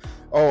about,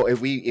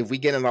 if we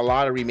get in the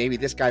lottery, maybe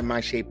this guy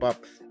might shape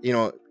up.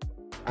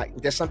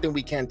 There's something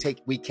we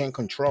can't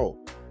control.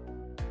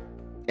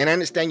 And I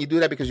understand you do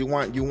that because you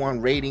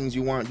want ratings,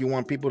 you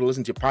want people to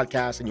listen to your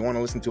podcast, and you want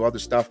to listen to other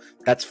stuff.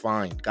 That's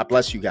fine. God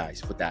bless you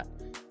guys for that.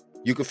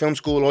 You can film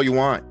school all you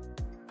want.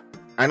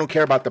 I don't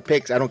care about the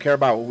picks. I don't care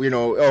about,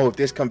 if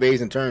this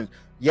conveys and turns.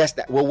 Yes,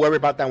 we'll worry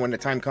about that when the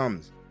time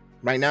comes.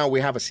 Right now, we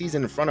have a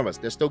season in front of us.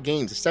 There's still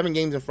games. There's 7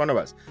 games in front of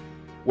us.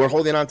 We're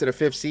holding on to the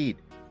 5th seed.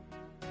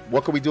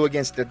 What can we do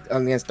against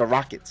the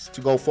Rockets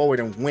to go forward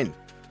and win?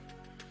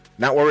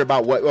 Not worry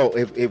about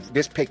if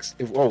this picks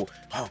if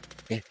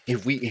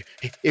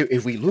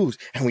we lose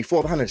and we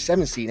fall behind the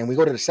 7th seed and we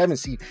go to the 7th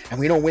seed and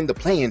we don't win the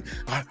play-in,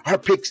 our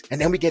picks,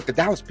 and then we get the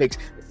Dallas picks.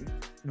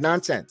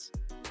 Nonsense.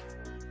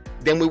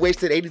 Then we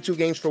wasted 82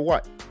 games for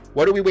what?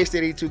 What do we waste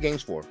 82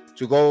 games for?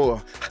 To go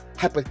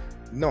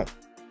No,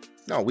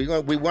 we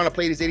want to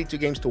play these 82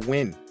 games to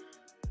win.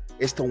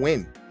 It's to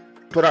win.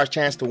 Put our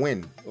chance to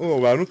win.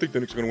 Oh, I don't think the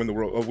Knicks are going to win the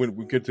world.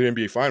 We get to the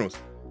NBA Finals.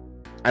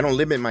 I don't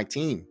limit my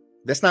team.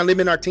 Let's not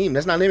limit our team.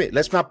 Let's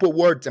not put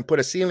words and put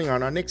a ceiling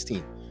on our Knicks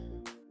team.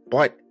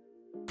 But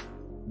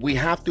we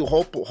have to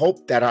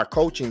hope that our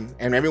coaching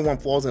and everyone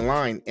falls in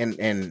line.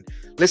 And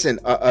listen,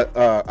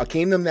 a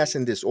kingdom that's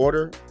in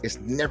disorder is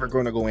never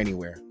going to go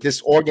anywhere.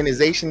 This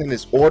organization in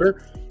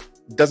disorder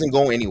doesn't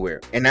go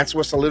anywhere. And that's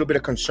what's a little bit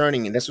of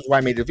concerning. And this is why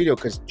I made the video,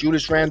 because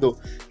Julius Randle,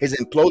 his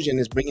implosion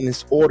is bringing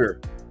this order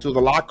to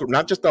the locker room,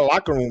 not just the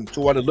locker room, to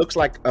what it looks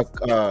like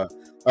a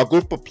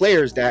group of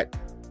players that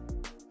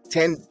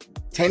 10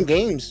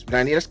 games.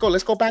 Let's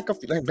go back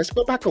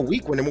a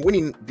week when they were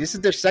winning. This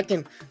is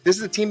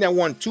a team that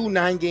won 2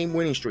 9-game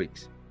winning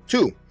streaks.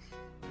 2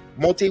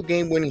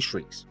 multi-game winning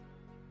streaks.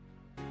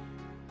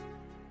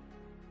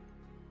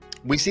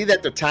 We see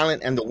that the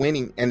talent and the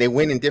winning, and they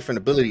win in different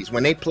abilities.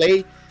 When they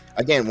play,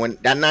 again, when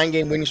that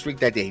 9-game winning streak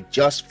that they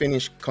just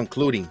finished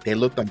concluding, they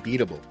looked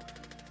unbeatable.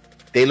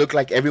 They looked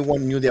like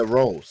everyone knew their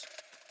roles.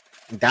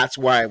 That's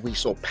why we're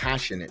so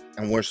passionate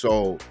and we're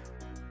so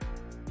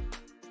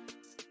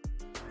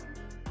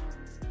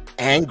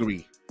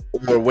angry,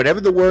 or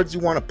whatever the words you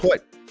want to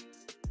put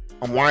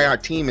on why our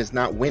team is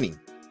not winning.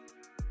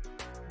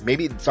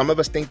 Maybe some of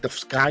us think the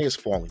sky is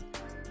falling.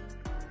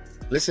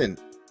 Listen,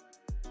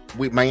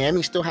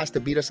 Miami still has to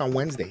beat us on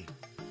Wednesday,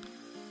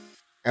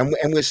 and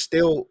we're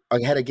still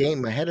ahead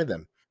of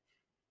them.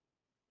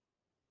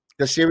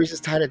 The series is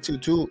tied at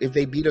 2-2 if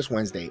they beat us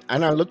Wednesday.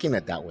 I'm not looking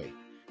at it that way.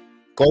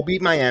 Go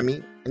beat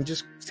Miami and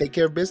just take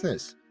care of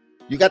business.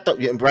 You got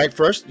right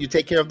first. You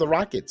take care of the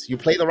Rockets. You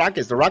play the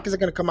Rockets. The Rockets are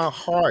going to come out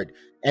hard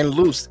and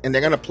loose, and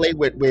they're going to play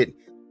with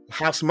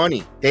house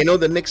money. They know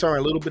the Knicks are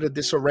in a little bit of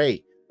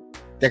disarray.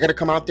 They're going to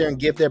come out there and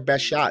give their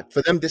best shot.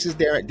 For them, this is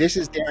their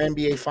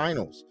NBA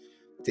Finals.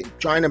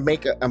 Trying to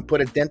make and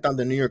put a dent on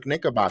the New York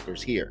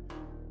Knickerbockers here.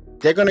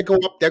 They're going to go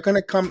up. They're going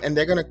to come and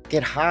they're going to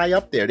get high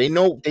up there. They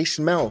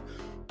smell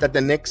that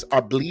the Knicks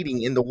are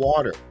bleeding in the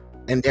water,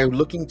 and they're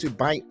looking to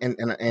bite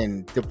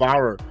and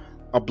devour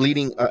a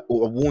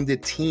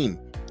wounded team.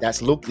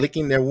 that's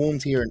licking their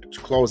wounds here and to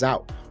close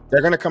out.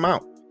 They're going to come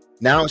out.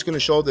 Now it's going to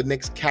show the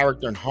Knicks'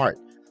 character and heart.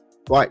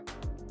 But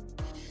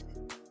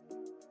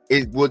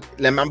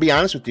let me be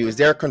honest with you, is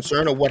there a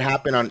concern of what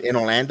happened in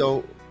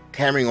Orlando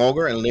carrying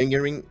over and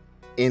lingering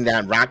in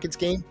that Rockets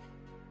game?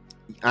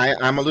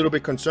 I'm a little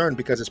bit concerned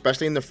because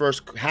especially in the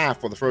first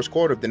half or the first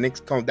quarter, if the Knicks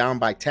come down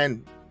by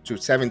 10 to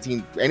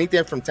 17,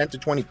 anything from 10 to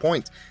 20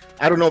 points,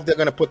 I don't know if they're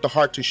going to put the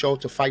heart to show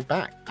to fight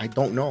back. I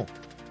don't know.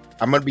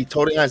 I'm going to be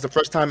totally honest. The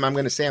first time I'm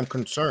going to say I'm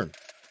concerned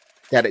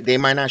that they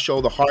might not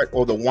show the heart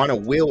or the want to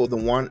will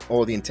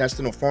or the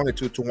intestinal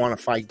fortitude to want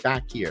to fight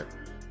back here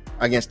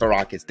against the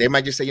Rockets. They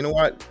might just say, you know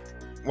what,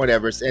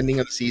 whatever, it's ending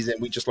of the season.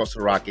 We just lost to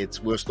the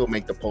Rockets. We'll still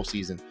make the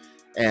postseason.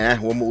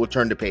 And we'll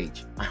turn the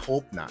page. I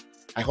hope not.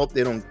 I hope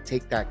they don't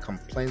take that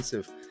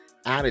complainsive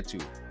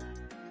attitude.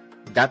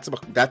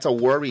 That's a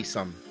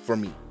worrisome for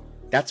me.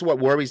 That's what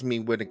worries me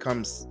when it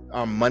comes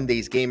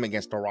Monday's game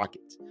against the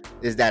Rockets,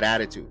 is that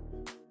attitude.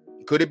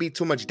 Could it be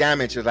too much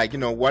damage? It's like,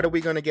 what are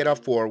we going to get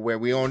up for where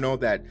we all know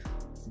that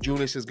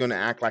Julius is going to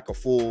act like a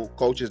fool,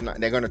 coach is not,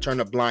 they're going to turn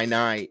a blind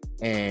eye,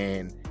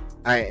 and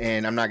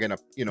I'm not going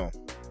to,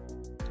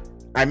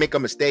 I make a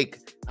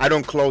mistake, I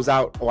don't close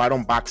out or I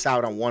don't box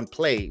out on one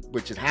play,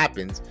 which it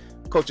happens,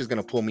 coach is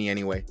going to pull me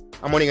anyway.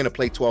 I'm only going to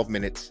play 12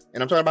 minutes,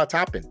 and I'm talking about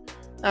Toppin.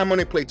 I'm going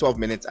to play 12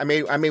 minutes. I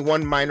made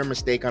one minor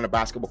mistake on a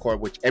basketball court,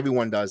 which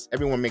everyone does.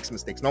 Everyone makes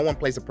mistakes. No one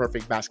plays a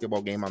perfect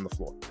basketball game on the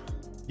floor.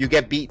 You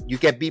get beat. You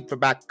get beat for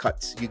back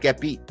cuts. You get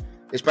beat,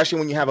 especially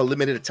when you have a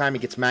limited time.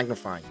 It gets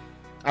magnified.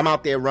 I'm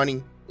out there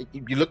running.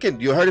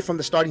 You heard it from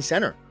the starting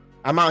center.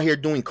 I'm out here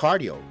doing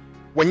cardio.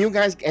 When you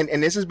guys,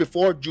 and this is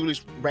before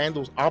Julius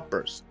Randle's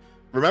outburst.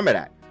 Remember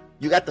that.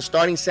 You got the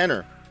starting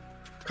center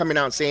coming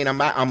out saying,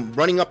 I'm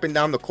running up and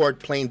down the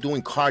court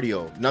doing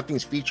cardio.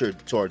 Nothing's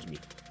featured towards me.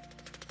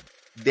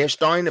 They're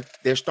starting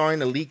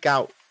to leak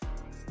out.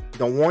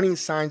 The warning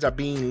signs are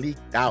being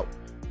leaked out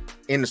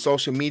in the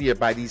social media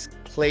by these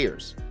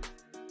players.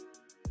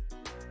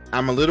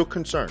 I'm a little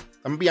concerned.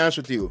 I'm gonna be honest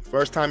with you.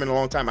 First time in a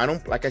long time. I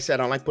don't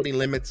like putting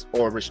limits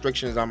or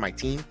restrictions on my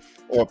team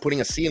or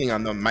putting a ceiling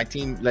on them. My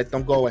team, let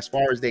them go as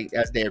far as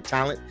their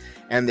talent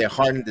and their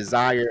heart and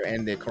desire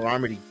and their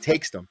calamity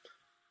takes them.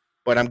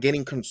 But I'm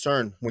getting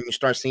concerned when you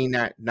start seeing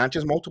that, not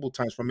just multiple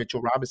times from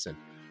Mitchell Robinson.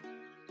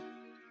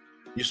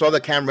 You saw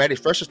the Cam Reddish.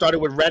 First it started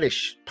with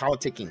Reddish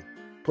politicking,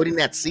 putting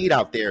that seed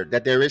out there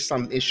that there is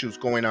some issues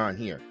going on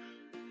here.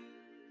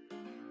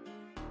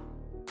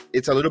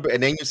 It's a little bit,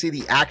 and then you see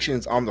the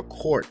actions on the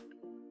court.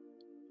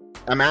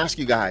 I'm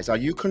asking you guys, are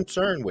you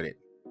concerned with it?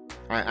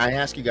 I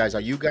ask you guys,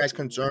 are you guys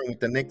concerned with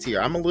the Knicks here?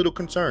 I'm a little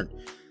concerned.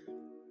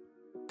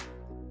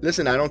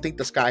 Listen, I don't think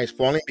the sky is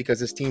falling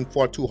because this team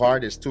fought too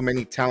hard. There's too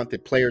many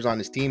talented players on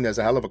this team. There's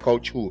a hell of a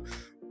coach who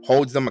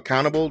holds them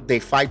accountable. They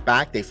fight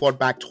back. They fought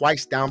back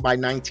twice down by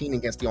 19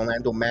 against the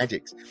Orlando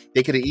Magics.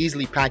 They could have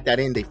easily packed that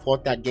in. They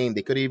fought that game.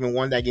 They could have even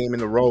won that game in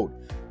the road.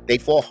 They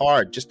fought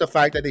hard. Just the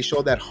fact that they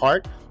show that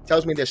heart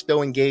tells me they're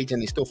still engaged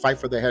and they still fight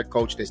for their head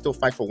coach. They still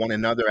fight for one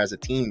another as a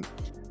team.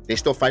 They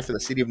still fight for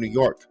the city of New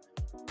York.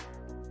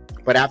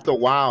 But after a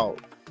while,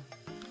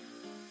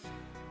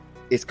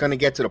 it's going to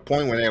get to the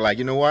point where they're like,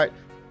 you know what?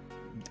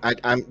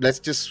 Let's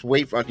just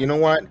wait for, you know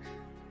what?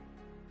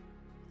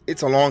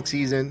 It's a long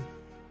season.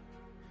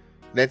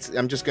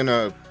 I'm just going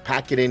to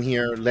pack it in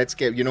here. Let's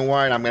get, you know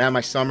what? I'm going to have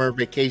my summer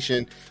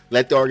vacation.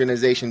 Let the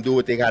organization do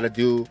what they got to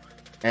do.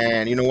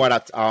 And you know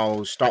what?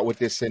 I'll start with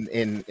this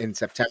in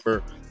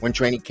September when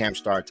training camp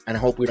starts. And I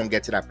hope we don't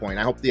get to that point.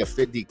 I hope the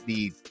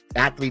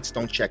athletes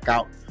don't check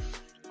out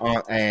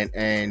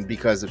and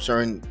because of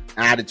certain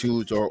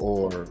attitudes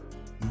or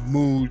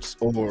moods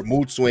or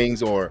mood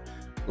swings or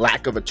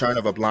lack of a turn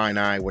of a blind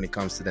eye when it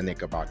comes to the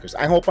Knickerbockers.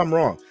 I hope I'm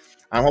wrong.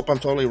 I hope I'm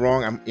totally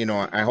wrong.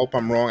 I hope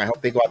I'm wrong. I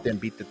hope they go out there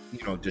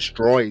and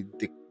destroy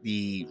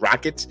the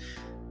Rockets.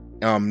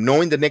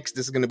 Knowing the Knicks,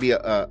 this is going to be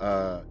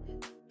a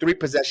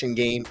 3-possession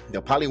game.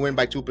 They'll probably win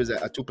by a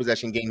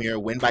 2-possession game here,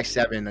 win by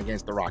 7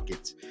 against the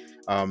Rockets.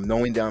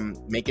 Knowing them,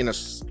 making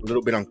us a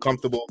little bit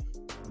uncomfortable,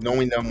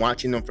 knowing them,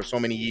 watching them for so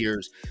many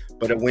years.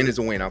 But a win is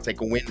a win. I'll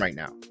take a win right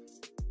now.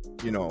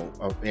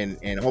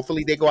 And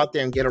hopefully they go out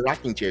there and get a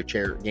rocking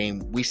chair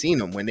game. We've seen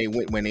them when they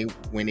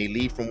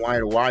lead from wire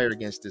to wire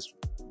against this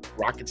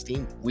Rockets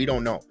team. We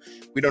don't know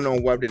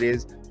what it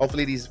is.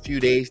 Hopefully these few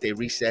days they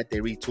reset, they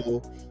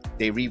retool,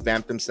 they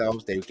revamp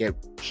themselves, they get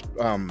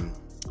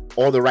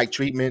all the right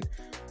treatment.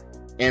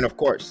 And of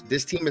course,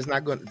 this team is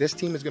going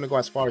to go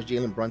as far as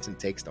Jalen Brunson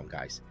takes them,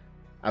 guys.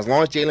 As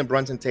long as Jalen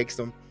Brunson takes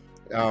them,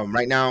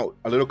 right now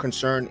a little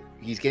concerned.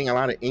 He's getting a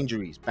lot of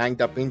injuries,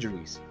 banged up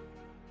injuries.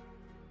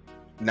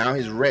 Now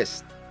his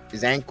wrist,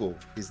 his ankle,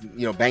 his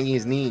banging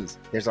his knees.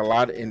 There's a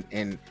lot,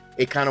 and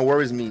it kind of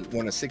worries me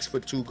when a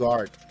 6'2"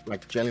 guard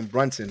like Jalen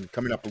Brunson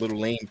coming up a little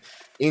lame,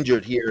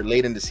 injured here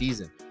late in the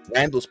season.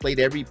 Randle's played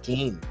every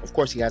game. Of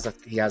course, he has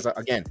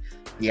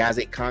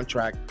a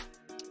contract,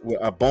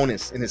 a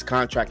bonus in his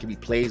contract if he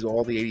plays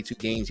all the 82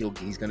 games.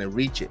 He's going to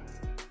reach it.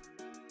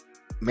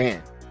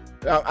 Man,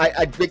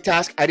 Big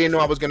task. I didn't know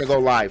I was gonna go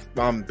live.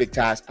 Big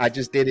task. I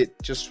just did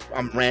it. Just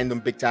random.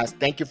 Big task.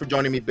 Thank you for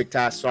joining me, Big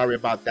task. Sorry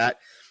about that.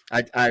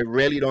 I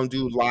really don't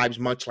do lives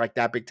much like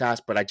that, Big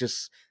task. But I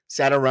just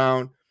sat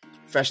around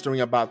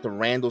festering about the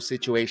Randle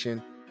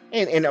situation.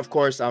 And of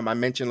course, I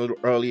mentioned a little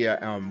earlier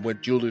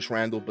with Julius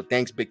Randle, but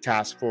thanks, Big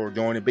Task, for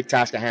joining. Big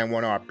Task and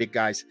one of our big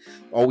guys,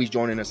 always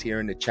joining us here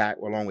in the chat,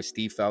 along with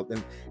Steve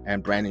Felton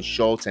and Brandon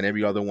Schultz and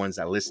every other ones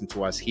that listen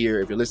to us here.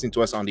 If you're listening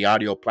to us on the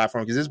audio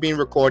platform, because this is being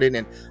recorded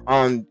and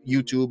on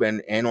YouTube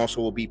and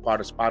also will be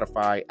part of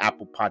Spotify,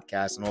 Apple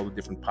Podcasts, and all the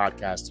different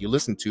podcasts you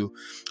listen to.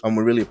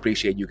 We really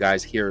appreciate you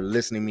guys here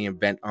listening to me and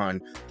vent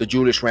on the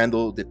Julius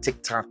Randle, the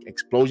TikTok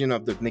explosion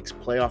of the Knicks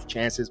playoff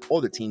chances,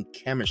 or the team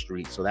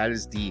chemistry. So that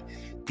is the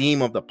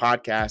theme of the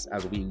podcast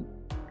as we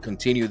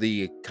continue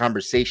the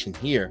conversation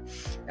here,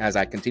 as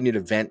I continue to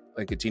vent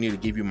and continue to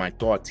give you my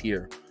thoughts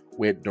here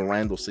with the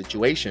Randle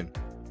situation.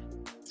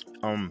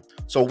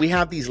 So we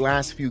have these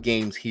last few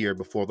games here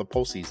before the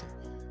postseason.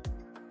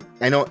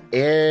 I know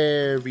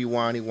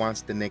everyone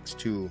wants the Knicks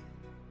to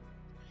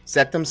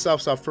set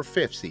themselves up for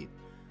 5th seed.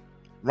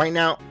 Right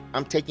now,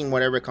 I'm taking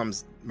whatever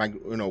comes.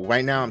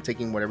 Right now I'm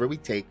taking whatever we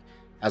take,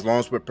 as long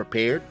as we're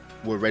prepared.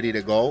 We're ready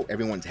to go.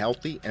 Everyone's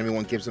healthy.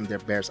 Everyone gives them their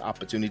best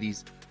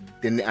opportunities.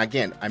 Then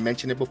again, I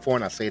mentioned it before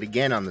and I'll say it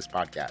again on this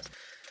podcast.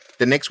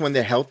 The Knicks, when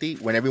they're healthy,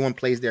 when everyone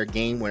plays their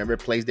game, whenever it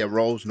plays their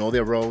roles, know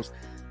their roles,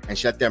 and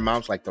shut their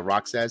mouths, like The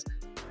Rock says,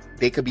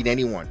 they could beat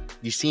anyone.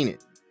 You've seen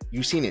it.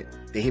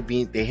 They have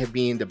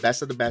been the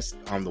best of the best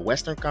on the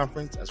Western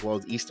Conference as well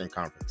as Eastern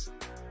Conference.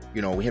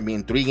 We have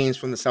been 3 games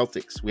from the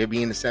Celtics. We have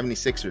been the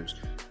 76ers.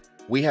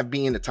 We have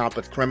been the top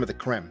of the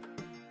creme.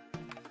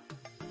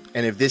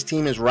 And if this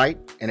team is right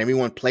and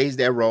everyone plays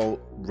their role,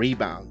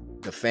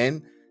 rebound,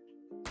 defend,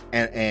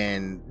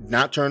 and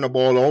not turn the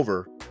ball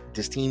over,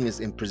 this team is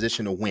in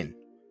position to win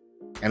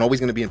and always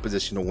going to be in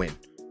position to win.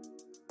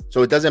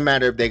 So it doesn't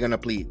matter if they're going to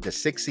play the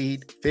 6th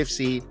seed, 5th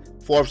seed,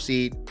 4th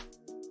seed,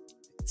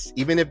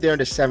 even if they're in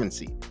the 7th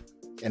seed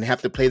and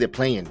have to play the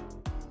play-in.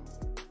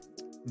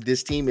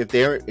 This team, if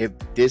they're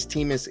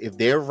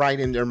right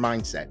in their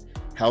mindset,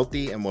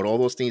 healthy, and with all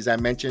those things I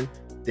mentioned,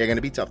 they're going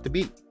to be tough to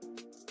beat.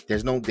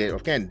 There's no,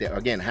 again,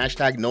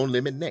 hashtag no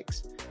limit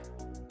Knicks.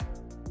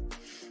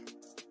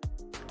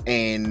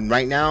 And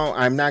right now,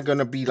 I'm not going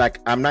to be like,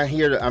 I'm not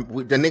here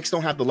to, the Knicks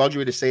don't have the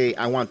luxury to say,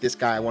 I want this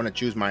guy, I want to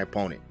choose my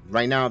opponent.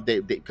 Right now,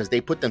 because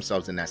they put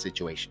themselves in that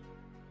situation.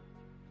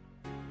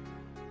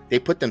 They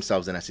put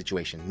themselves in that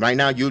situation. Right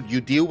now, you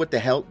deal with the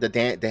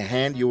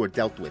hand you were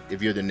dealt with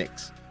if you're the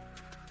Knicks.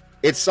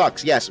 It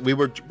sucks. Yes,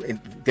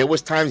 there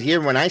was times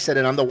here when I said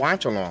it on the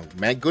watch along.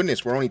 My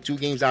goodness, we're only 2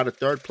 games out of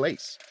 3rd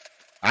place.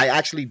 I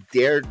actually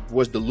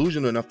was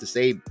delusional enough to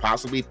say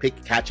possibly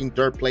catching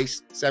 3rd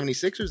place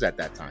 76ers at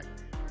that time.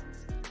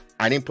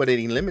 I didn't put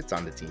any limits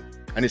on the team.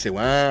 I didn't say,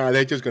 well,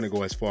 they're just going to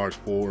go as far as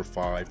 4 or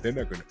 5. They're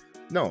not going to.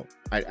 No,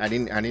 I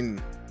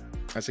didn't.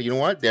 I said, you know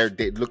what?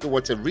 They look at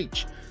what's at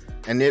reach.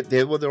 And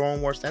they were their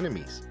own worst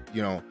enemies.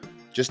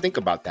 Just think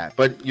about that.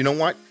 But you know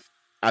what?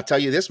 I'll tell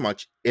you this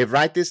much. If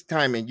right this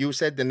time, and you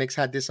said the Knicks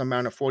had this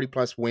amount of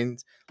 40-plus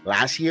wins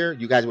last year,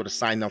 you guys would have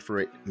signed up for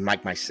it,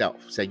 like myself.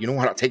 Said, you know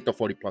what? I'll take the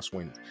 40-plus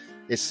wins.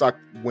 It sucked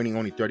winning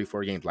only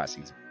 34 games last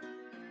season.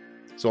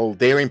 So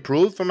they're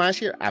improved from last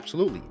year?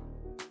 Absolutely.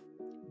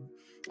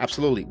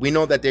 Absolutely. We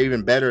know that they're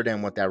even better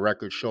than what that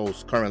record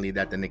shows currently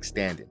that the Knicks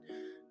stand in.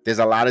 There's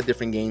a lot of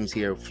different games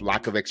here,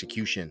 lack of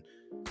execution,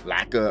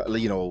 lack of,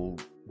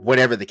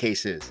 whatever the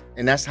case is.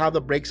 And that's how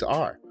the breaks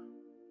are.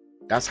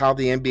 That's how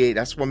the NBA,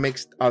 that's what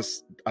makes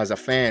us as a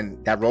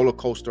fan, that roller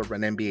coaster of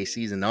an NBA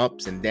season,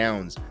 ups and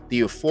downs, the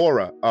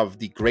euphoria of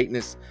the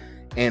greatness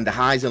and the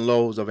highs and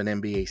lows of an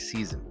NBA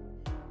season.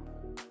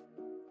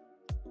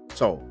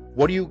 So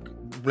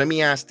let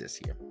me ask this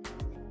here.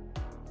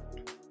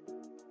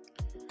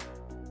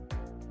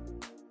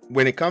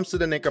 When it comes to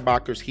the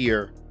Knickerbockers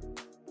here,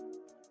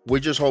 we're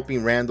just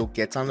hoping Randle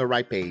gets on the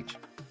right page.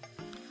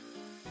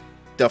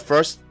 The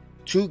first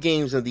 2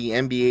 games of the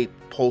NBA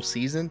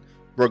postseason,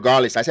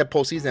 regardless, I said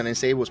postseason, I didn't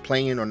say it was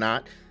playing or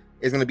not,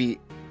 is going to be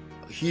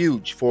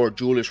huge for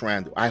Julius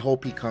Randle. I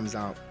hope he comes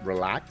out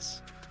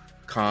relaxed,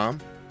 calm,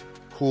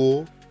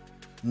 cool,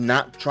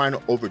 not trying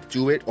to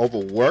overdo it,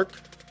 overwork.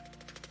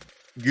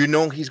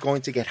 He's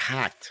going to get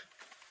hacked.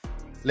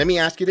 Let me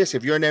ask you this.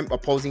 If you're an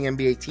opposing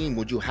NBA team,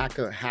 would you hack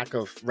a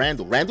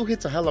Randle? Randle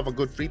hits a hell of a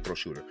good free throw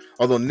shooter.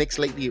 Although Knicks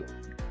lately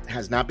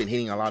has not been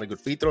hitting a lot of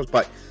good free throws,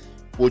 but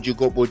would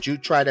you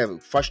try to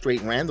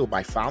frustrate Randle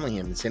by fouling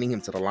him and sending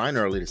him to the line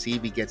early to see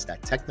if he gets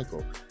that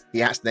technical? He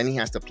has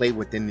to play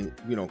within,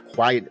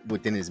 quiet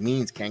within his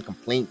means, can't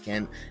complain,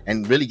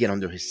 and really get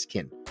under his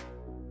skin.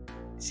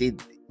 See,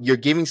 you're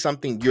giving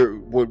something,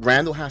 what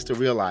Randle has to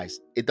realize,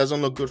 it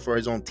doesn't look good for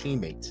his own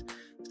teammates.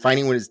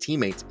 Fighting with his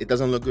teammates, it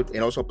doesn't look good. It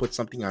also puts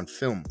something on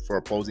film for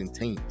opposing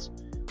teams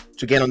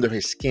to get under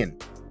his skin,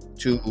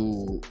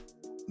 to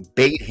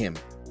bait him,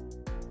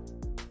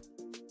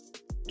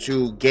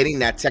 to getting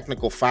that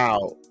technical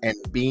foul and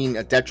being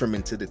a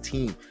detriment to the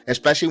team,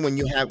 especially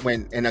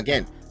when and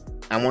again,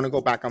 I want to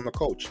go back on the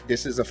coach.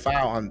 This is a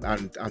foul on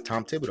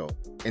Tom Thibodeau,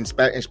 and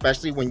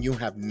especially when you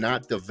have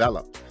not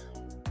developed.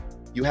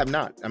 You have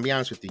not. I'll be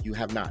honest with you. You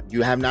have not.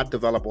 You have not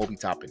developed Obi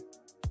Toppin.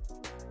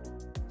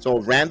 So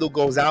if Randle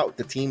goes out,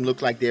 the team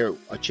look like they're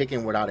a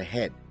chicken without a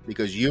head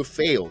because you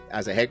failed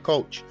as a head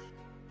coach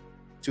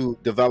to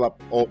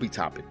develop Obi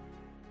Toppin.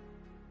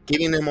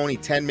 Giving him only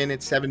 10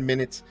 minutes, 7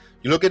 minutes.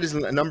 You look at his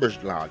numbers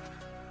log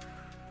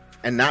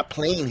and not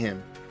playing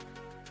him.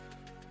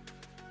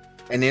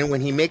 And then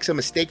when he makes a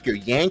mistake, you're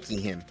yanking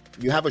him.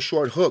 You have a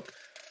short hook.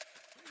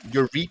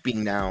 You're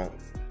reaping now.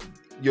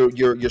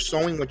 You're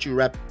sowing what you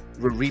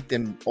reaped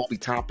in Obi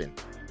Toppin.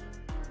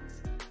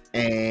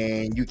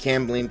 And you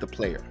can't blame the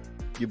player.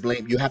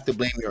 You have to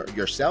blame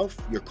yourself,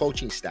 your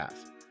coaching staff,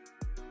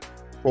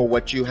 for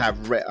what you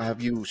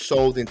have you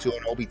sold into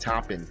an Obi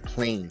Toppin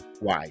playing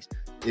wise.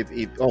 If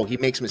he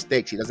makes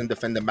mistakes, he doesn't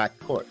defend the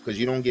backcourt because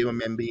you don't give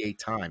him NBA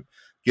time.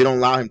 You don't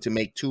allow him to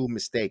make 2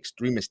 mistakes,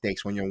 3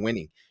 mistakes when you're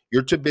winning.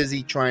 You're too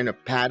busy trying to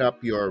pad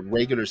up your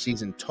regular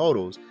season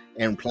totals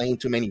and playing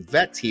too many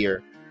vets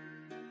here.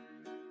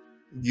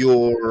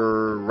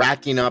 You're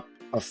racking up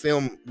a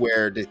film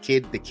where the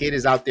kid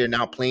is out there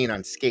now playing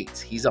on skates.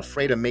 He's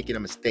afraid of making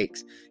the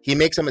mistakes. He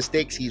makes some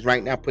mistakes. He's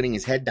right now putting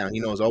his head down. He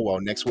knows, oh, well,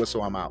 next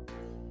whistle, I'm out.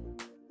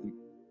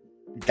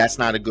 That's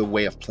not a good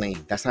way of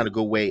playing. That's not a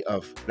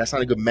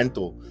good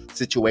mental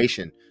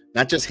situation.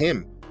 Not just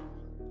him.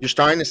 You're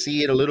starting to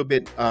see it a little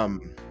bit.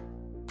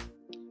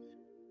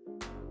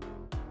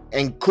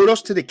 And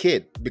kudos to the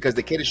kid because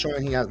the kid is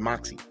showing he has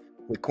moxie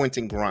with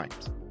Quentin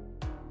Grimes.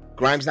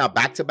 Grimes now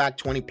back-to-back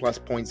 20-plus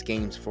points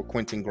games for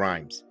Quentin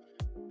Grimes.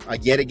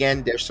 Yet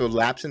again, there's still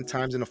lapsing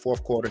times in the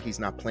fourth quarter he's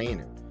not playing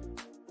it.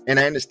 And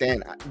I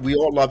understand. We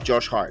all love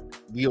Josh Hart.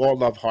 We all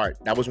love Hart.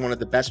 That was one of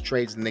the best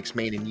trades the Knicks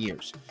made in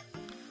years.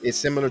 It's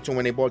similar to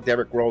when they bought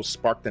Derrick Rose,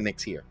 sparked the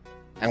Knicks here.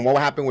 And what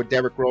happened with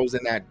Derrick Rose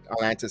in that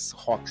Atlantis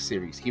Hawks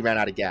series? He ran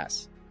out of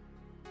gas.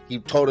 He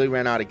totally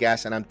ran out of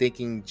gas. And I'm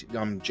thinking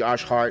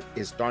Josh Hart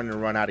is starting to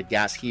run out of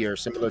gas here,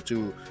 similar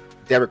to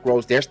Derrick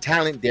Rose. There's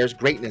talent. There's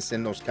greatness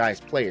in those guys'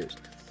 players.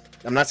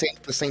 I'm not saying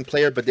the same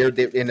player, but they're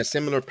in a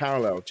similar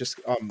parallel. Just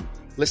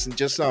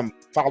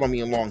follow me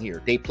along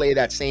here. They play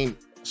that same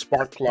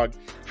spark plug,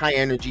 high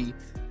energy,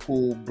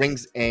 who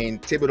brings,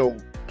 and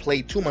Thibodeau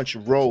played too much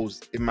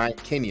Rose, in my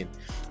opinion,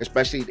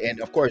 especially, and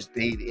of course,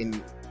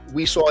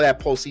 we saw that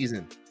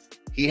postseason.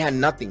 He had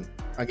nothing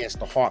against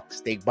the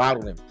Hawks. They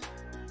bottled him.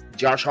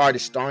 Josh Hart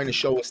is starting to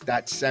show us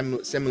that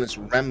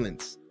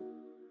remnants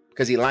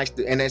because he likes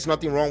to, and there's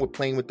nothing wrong with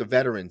playing with the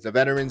veterans. The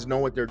veterans know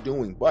what they're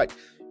doing, but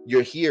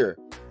you're here.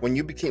 When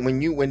you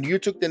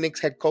took the Knicks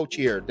head coach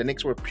here, the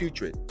Knicks were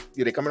putrid.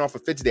 They're coming off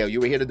of Fitzdale.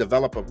 You were here to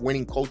develop a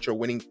winning culture, a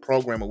winning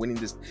program, a winning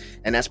this,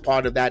 and that's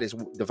part of that is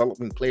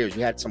developing players.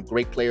 You had some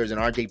great players in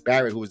R.J.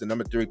 Barrett, who was the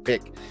number 3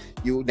 pick.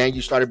 Then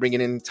you started bringing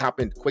in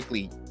Toppin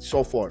quickly,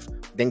 so forth.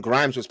 Then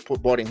Grimes was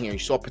brought in here. You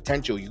saw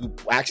potential. You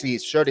actually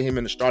inserted him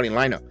in the starting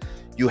lineup.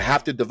 You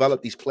have to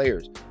develop these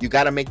players. You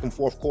got to make them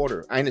fourth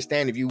quarter. I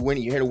understand if you win,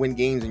 you're here to win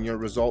games and you're a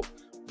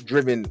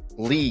result-driven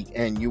league,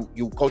 and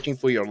you coaching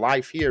for your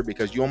life here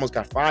because you almost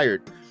got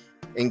fired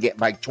and get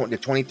by the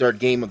 23rd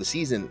game of the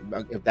season.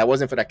 If that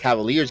wasn't for that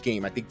Cavaliers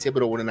game, I think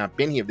Thibodeau would have not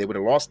been here if they would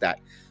have lost that.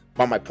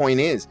 But my point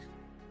is,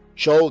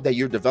 show that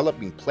you're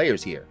developing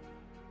players here.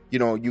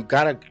 You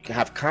gotta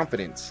have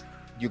confidence.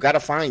 You gotta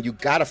find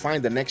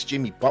the next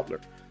Jimmy Butler.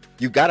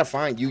 You gotta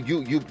find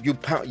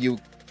you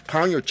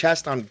pound your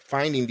chest on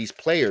finding these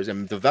players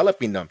and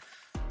developing them.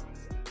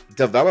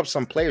 Develop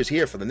some players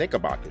here for the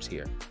Knickerbockers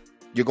here.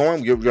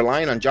 You're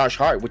relying on Josh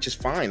Hart, which is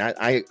fine.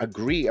 I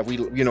agree.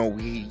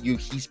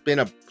 He's been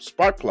a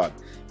spark plug,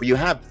 but you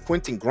have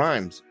Quentin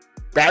Grimes.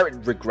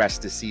 Barrett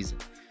regressed this season.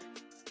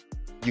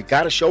 You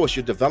got to show us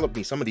you're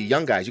developing some of the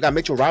young guys. You got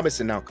Mitchell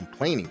Robinson now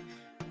complaining.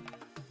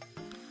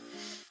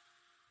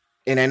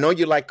 And I know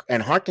you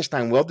and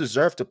Hartenstein well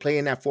deserved to play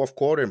in that fourth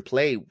quarter and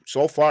play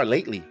so far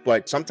lately,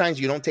 but sometimes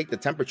you don't take the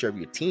temperature of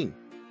your team.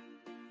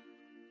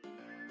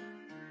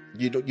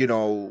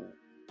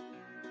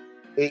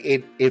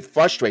 It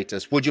frustrates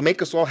us. Would you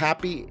make us all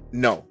happy?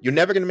 No. You're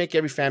never going to make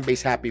every fan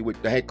base happy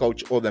with the head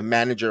coach or the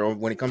manager, or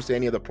when it comes to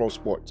any of the pro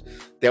sports.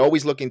 They're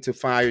always looking to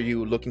fire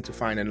you, looking to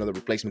find another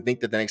replacement, think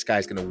that the next guy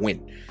is going to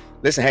win.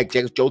 Listen, heck,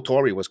 Joe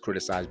Torre was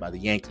criticized by the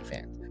Yankee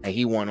fans, and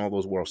he won all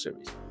those World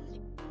Series.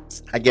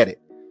 I get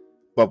it.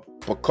 But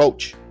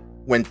coach,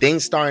 when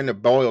things starting to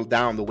boil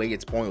down the way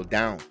it's boiled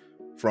down,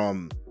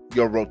 from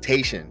your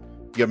rotation,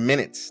 your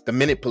minutes, the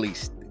minute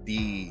police,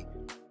 the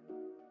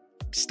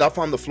stuff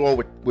on the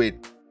floor with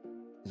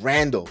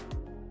Randle,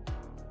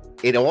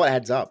 it all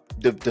adds up.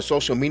 The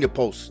social media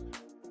posts,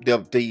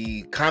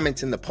 the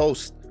comments in the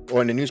post or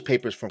in the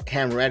newspapers from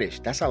Cam Reddish,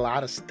 that's a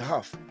lot of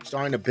stuff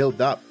starting to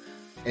build up,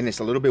 and it's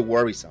a little bit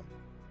worrisome.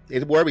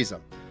 It worries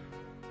them.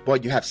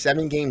 But you have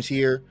 7 games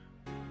here.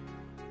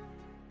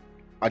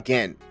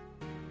 Again,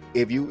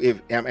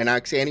 and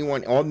I say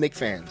anyone, all Knicks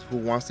fans who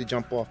wants to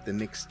jump off the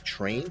Knicks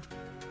train,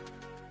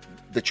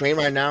 the train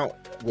right now,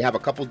 we have a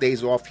couple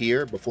days off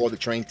here before the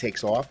train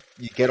takes off.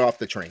 You get off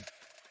the train.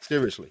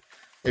 Seriously.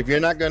 If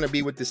you're not going to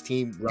be with this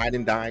team, ride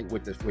and die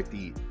with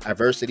the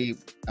adversity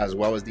as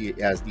well as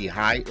the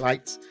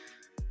highlights,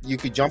 you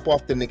could jump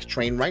off the Knicks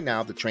train right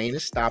now. The train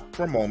is stopped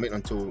for a moment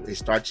until it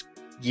starts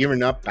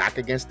gearing up back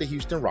against the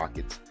Houston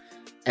Rockets,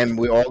 and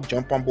we all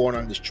jump on board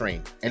on this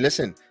train. And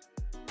listen,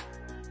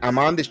 I'm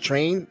on this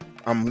train.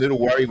 I'm a little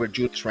worried with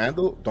Julius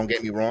Randle. Don't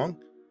get me wrong.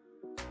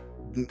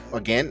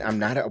 Again,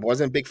 I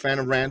wasn't a big fan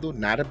of Randle.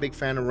 Not a big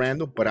fan of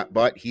Randle,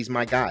 but he's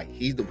my guy.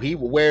 He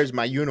wears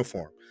my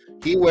uniform.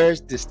 He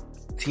wears this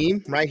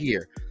team right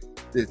here,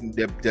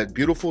 the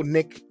beautiful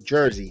Knick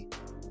jersey.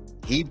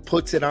 He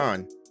puts it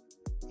on.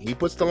 He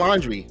puts the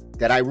laundry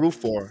that I root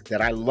for,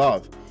 that I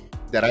love,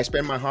 that I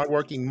spend my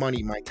hardworking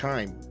money, my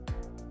time,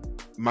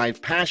 my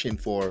passion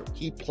for.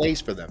 He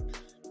plays for them.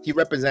 He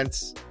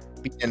represents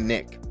being a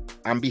Knick.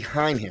 I'm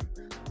behind him,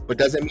 but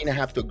doesn't mean I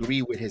have to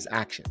agree with his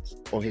actions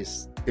or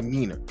his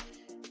demeanor.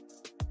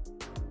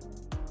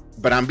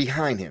 But I'm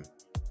behind him,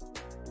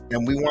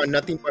 and we want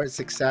nothing but his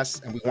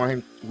success. And we want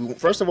him. We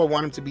first of all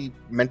want him to be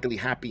mentally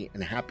happy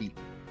and happy.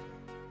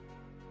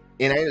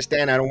 And I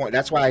understand. I don't want.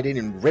 That's why I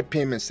didn't rip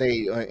him and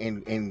say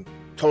and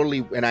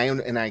totally. And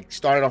I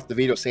started off the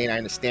video saying I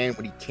understand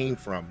where he came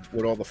from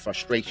with all the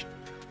frustration.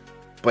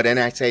 But then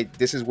I say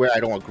this is where I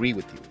don't agree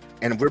with you,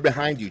 and we're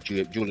behind you,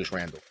 Julius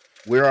Randle.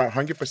 We're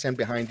 100%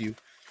 behind you.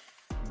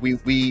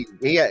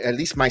 At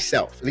least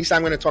myself. At least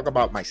I'm going to talk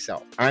about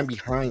myself. I'm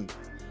behind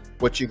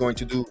what you're going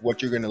to do,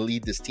 what you're going to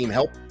lead this team.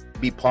 Help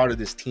be part of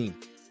this team.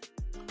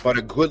 But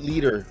a good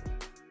leader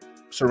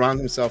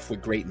surrounds himself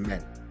with great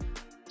men.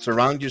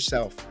 Surround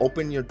yourself.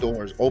 Open your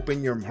doors.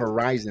 Open your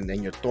horizon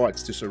and your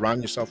thoughts to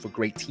surround yourself with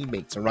great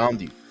teammates around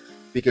you.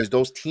 Because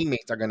those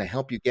teammates are going to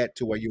help you get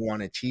to where you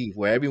want to achieve,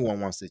 where everyone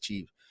wants to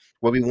achieve.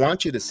 What we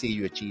want you to see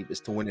you achieve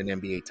is to win an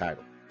NBA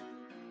title.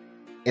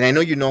 And I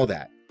know you know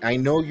that. I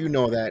know you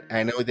know that.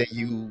 I know that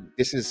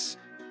this is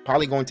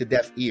probably going to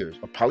deaf ears,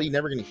 or probably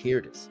never going to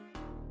hear this.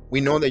 We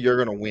know that you're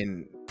going to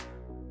win,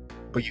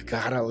 but you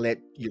got to let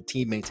your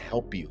teammates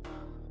help you.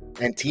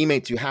 And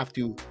teammates, you have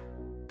to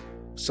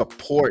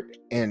support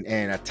and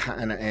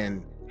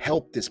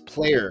help this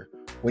player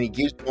when he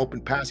gives an open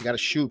pass. You got to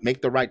shoot,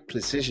 make the right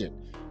precision.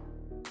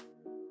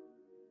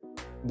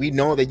 We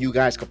know that you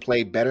guys could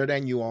play better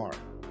than you are.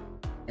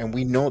 And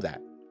we know that.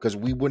 Because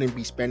we wouldn't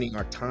be spending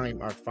our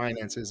time, our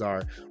finances,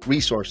 our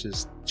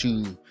resources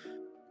to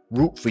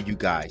root for you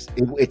guys.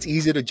 It's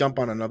easy to jump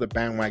on another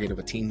bandwagon of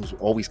a team who's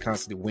always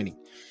constantly winning.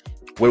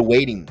 We're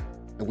waiting,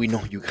 and we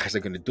know you guys are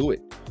going to do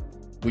it.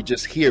 We're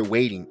just here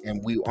waiting,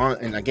 and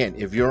and again,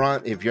 if you're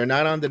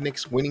not on the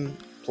Knicks winning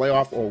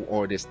playoff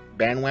or this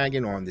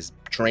bandwagon or on this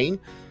train,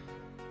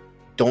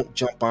 don't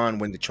jump on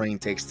when the train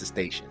takes the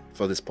station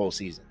for this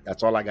postseason.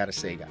 That's all I got to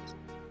say, guys.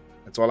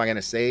 That's all I'm going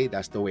to say.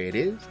 That's the way it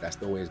is. That's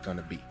the way it's going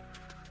to be.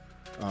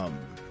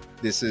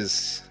 This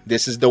is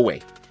the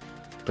way,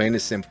 plain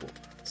and simple.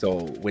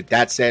 So with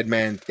that said,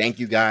 man, thank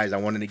you guys. I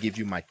wanted to give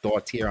you my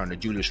thoughts here on the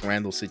Julius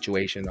Randle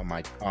situation,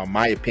 on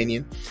my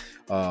opinion.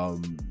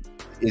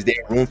 Is there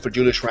room for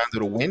Julius Randle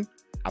to win?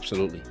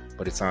 Absolutely,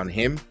 but it's on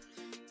him.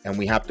 And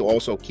we have to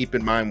also keep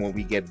in mind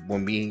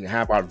when we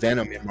have our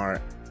venom in our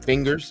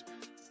fingers,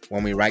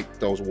 when we write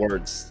those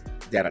words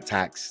that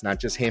attacks not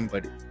just him,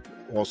 but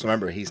also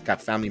remember he's got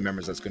family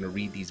members that's going to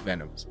read these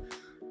venoms,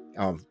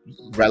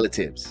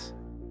 relatives.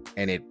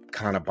 And it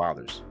kind of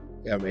bothers.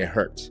 It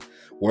hurts.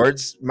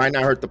 Words might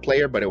not hurt the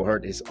player, but it will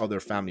hurt his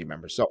other family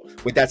members. So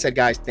with that said,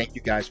 guys, thank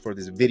you guys for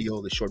this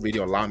video, this short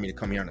video, allowing me to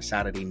come here on a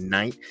Saturday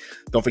night.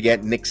 Don't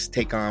forget, Knicks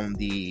take on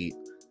the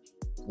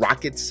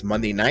Rockets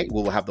Monday night.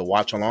 We'll have the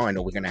watch along. I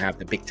know we're going to have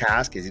the Big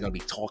Task. He's going to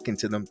be talking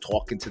to them,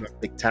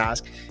 Big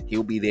Task.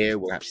 He'll be there.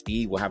 We'll have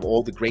Steve. We'll have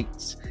all the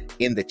greats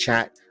in the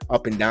chat.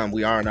 Up and down.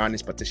 We are an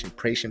honest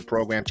participation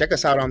program. Check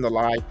us out on the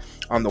live,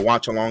 on the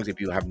watch alongs. If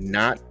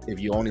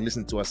you only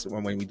listen to us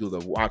when we do the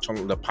watch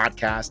along, the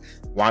podcast,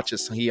 watch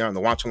us here on the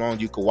watch along.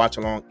 You can watch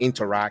along,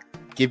 interact,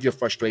 give your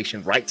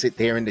frustration, write it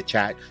there in the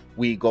chat.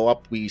 We go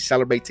up, we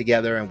celebrate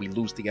together, and we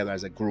lose together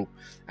as a group,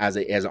 as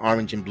an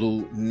orange and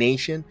blue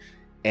nation.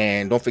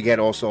 And don't forget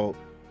also,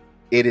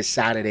 it is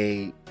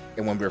Saturday,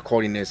 and when we're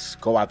recording this,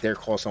 go out there,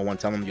 call someone,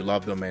 tell them you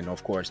love them, and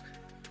of course,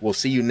 we'll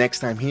see you next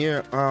time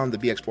here on the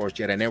BX Sports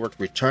Jedi Network.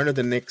 Return of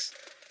the Knicks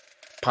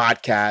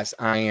podcast.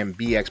 I am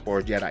BX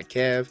Sports Jedi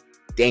Kev.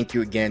 Thank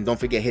you again. Don't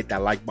forget, hit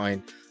that like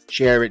button,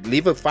 share it,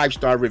 leave a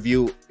 5-star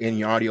review in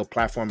your audio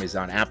platform. Is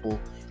on Apple,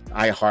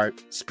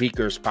 iHeart,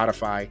 Speaker,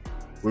 Spotify.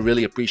 We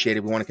really appreciate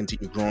it. We want to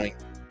continue growing,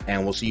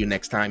 and we'll see you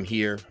next time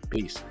here.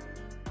 Peace.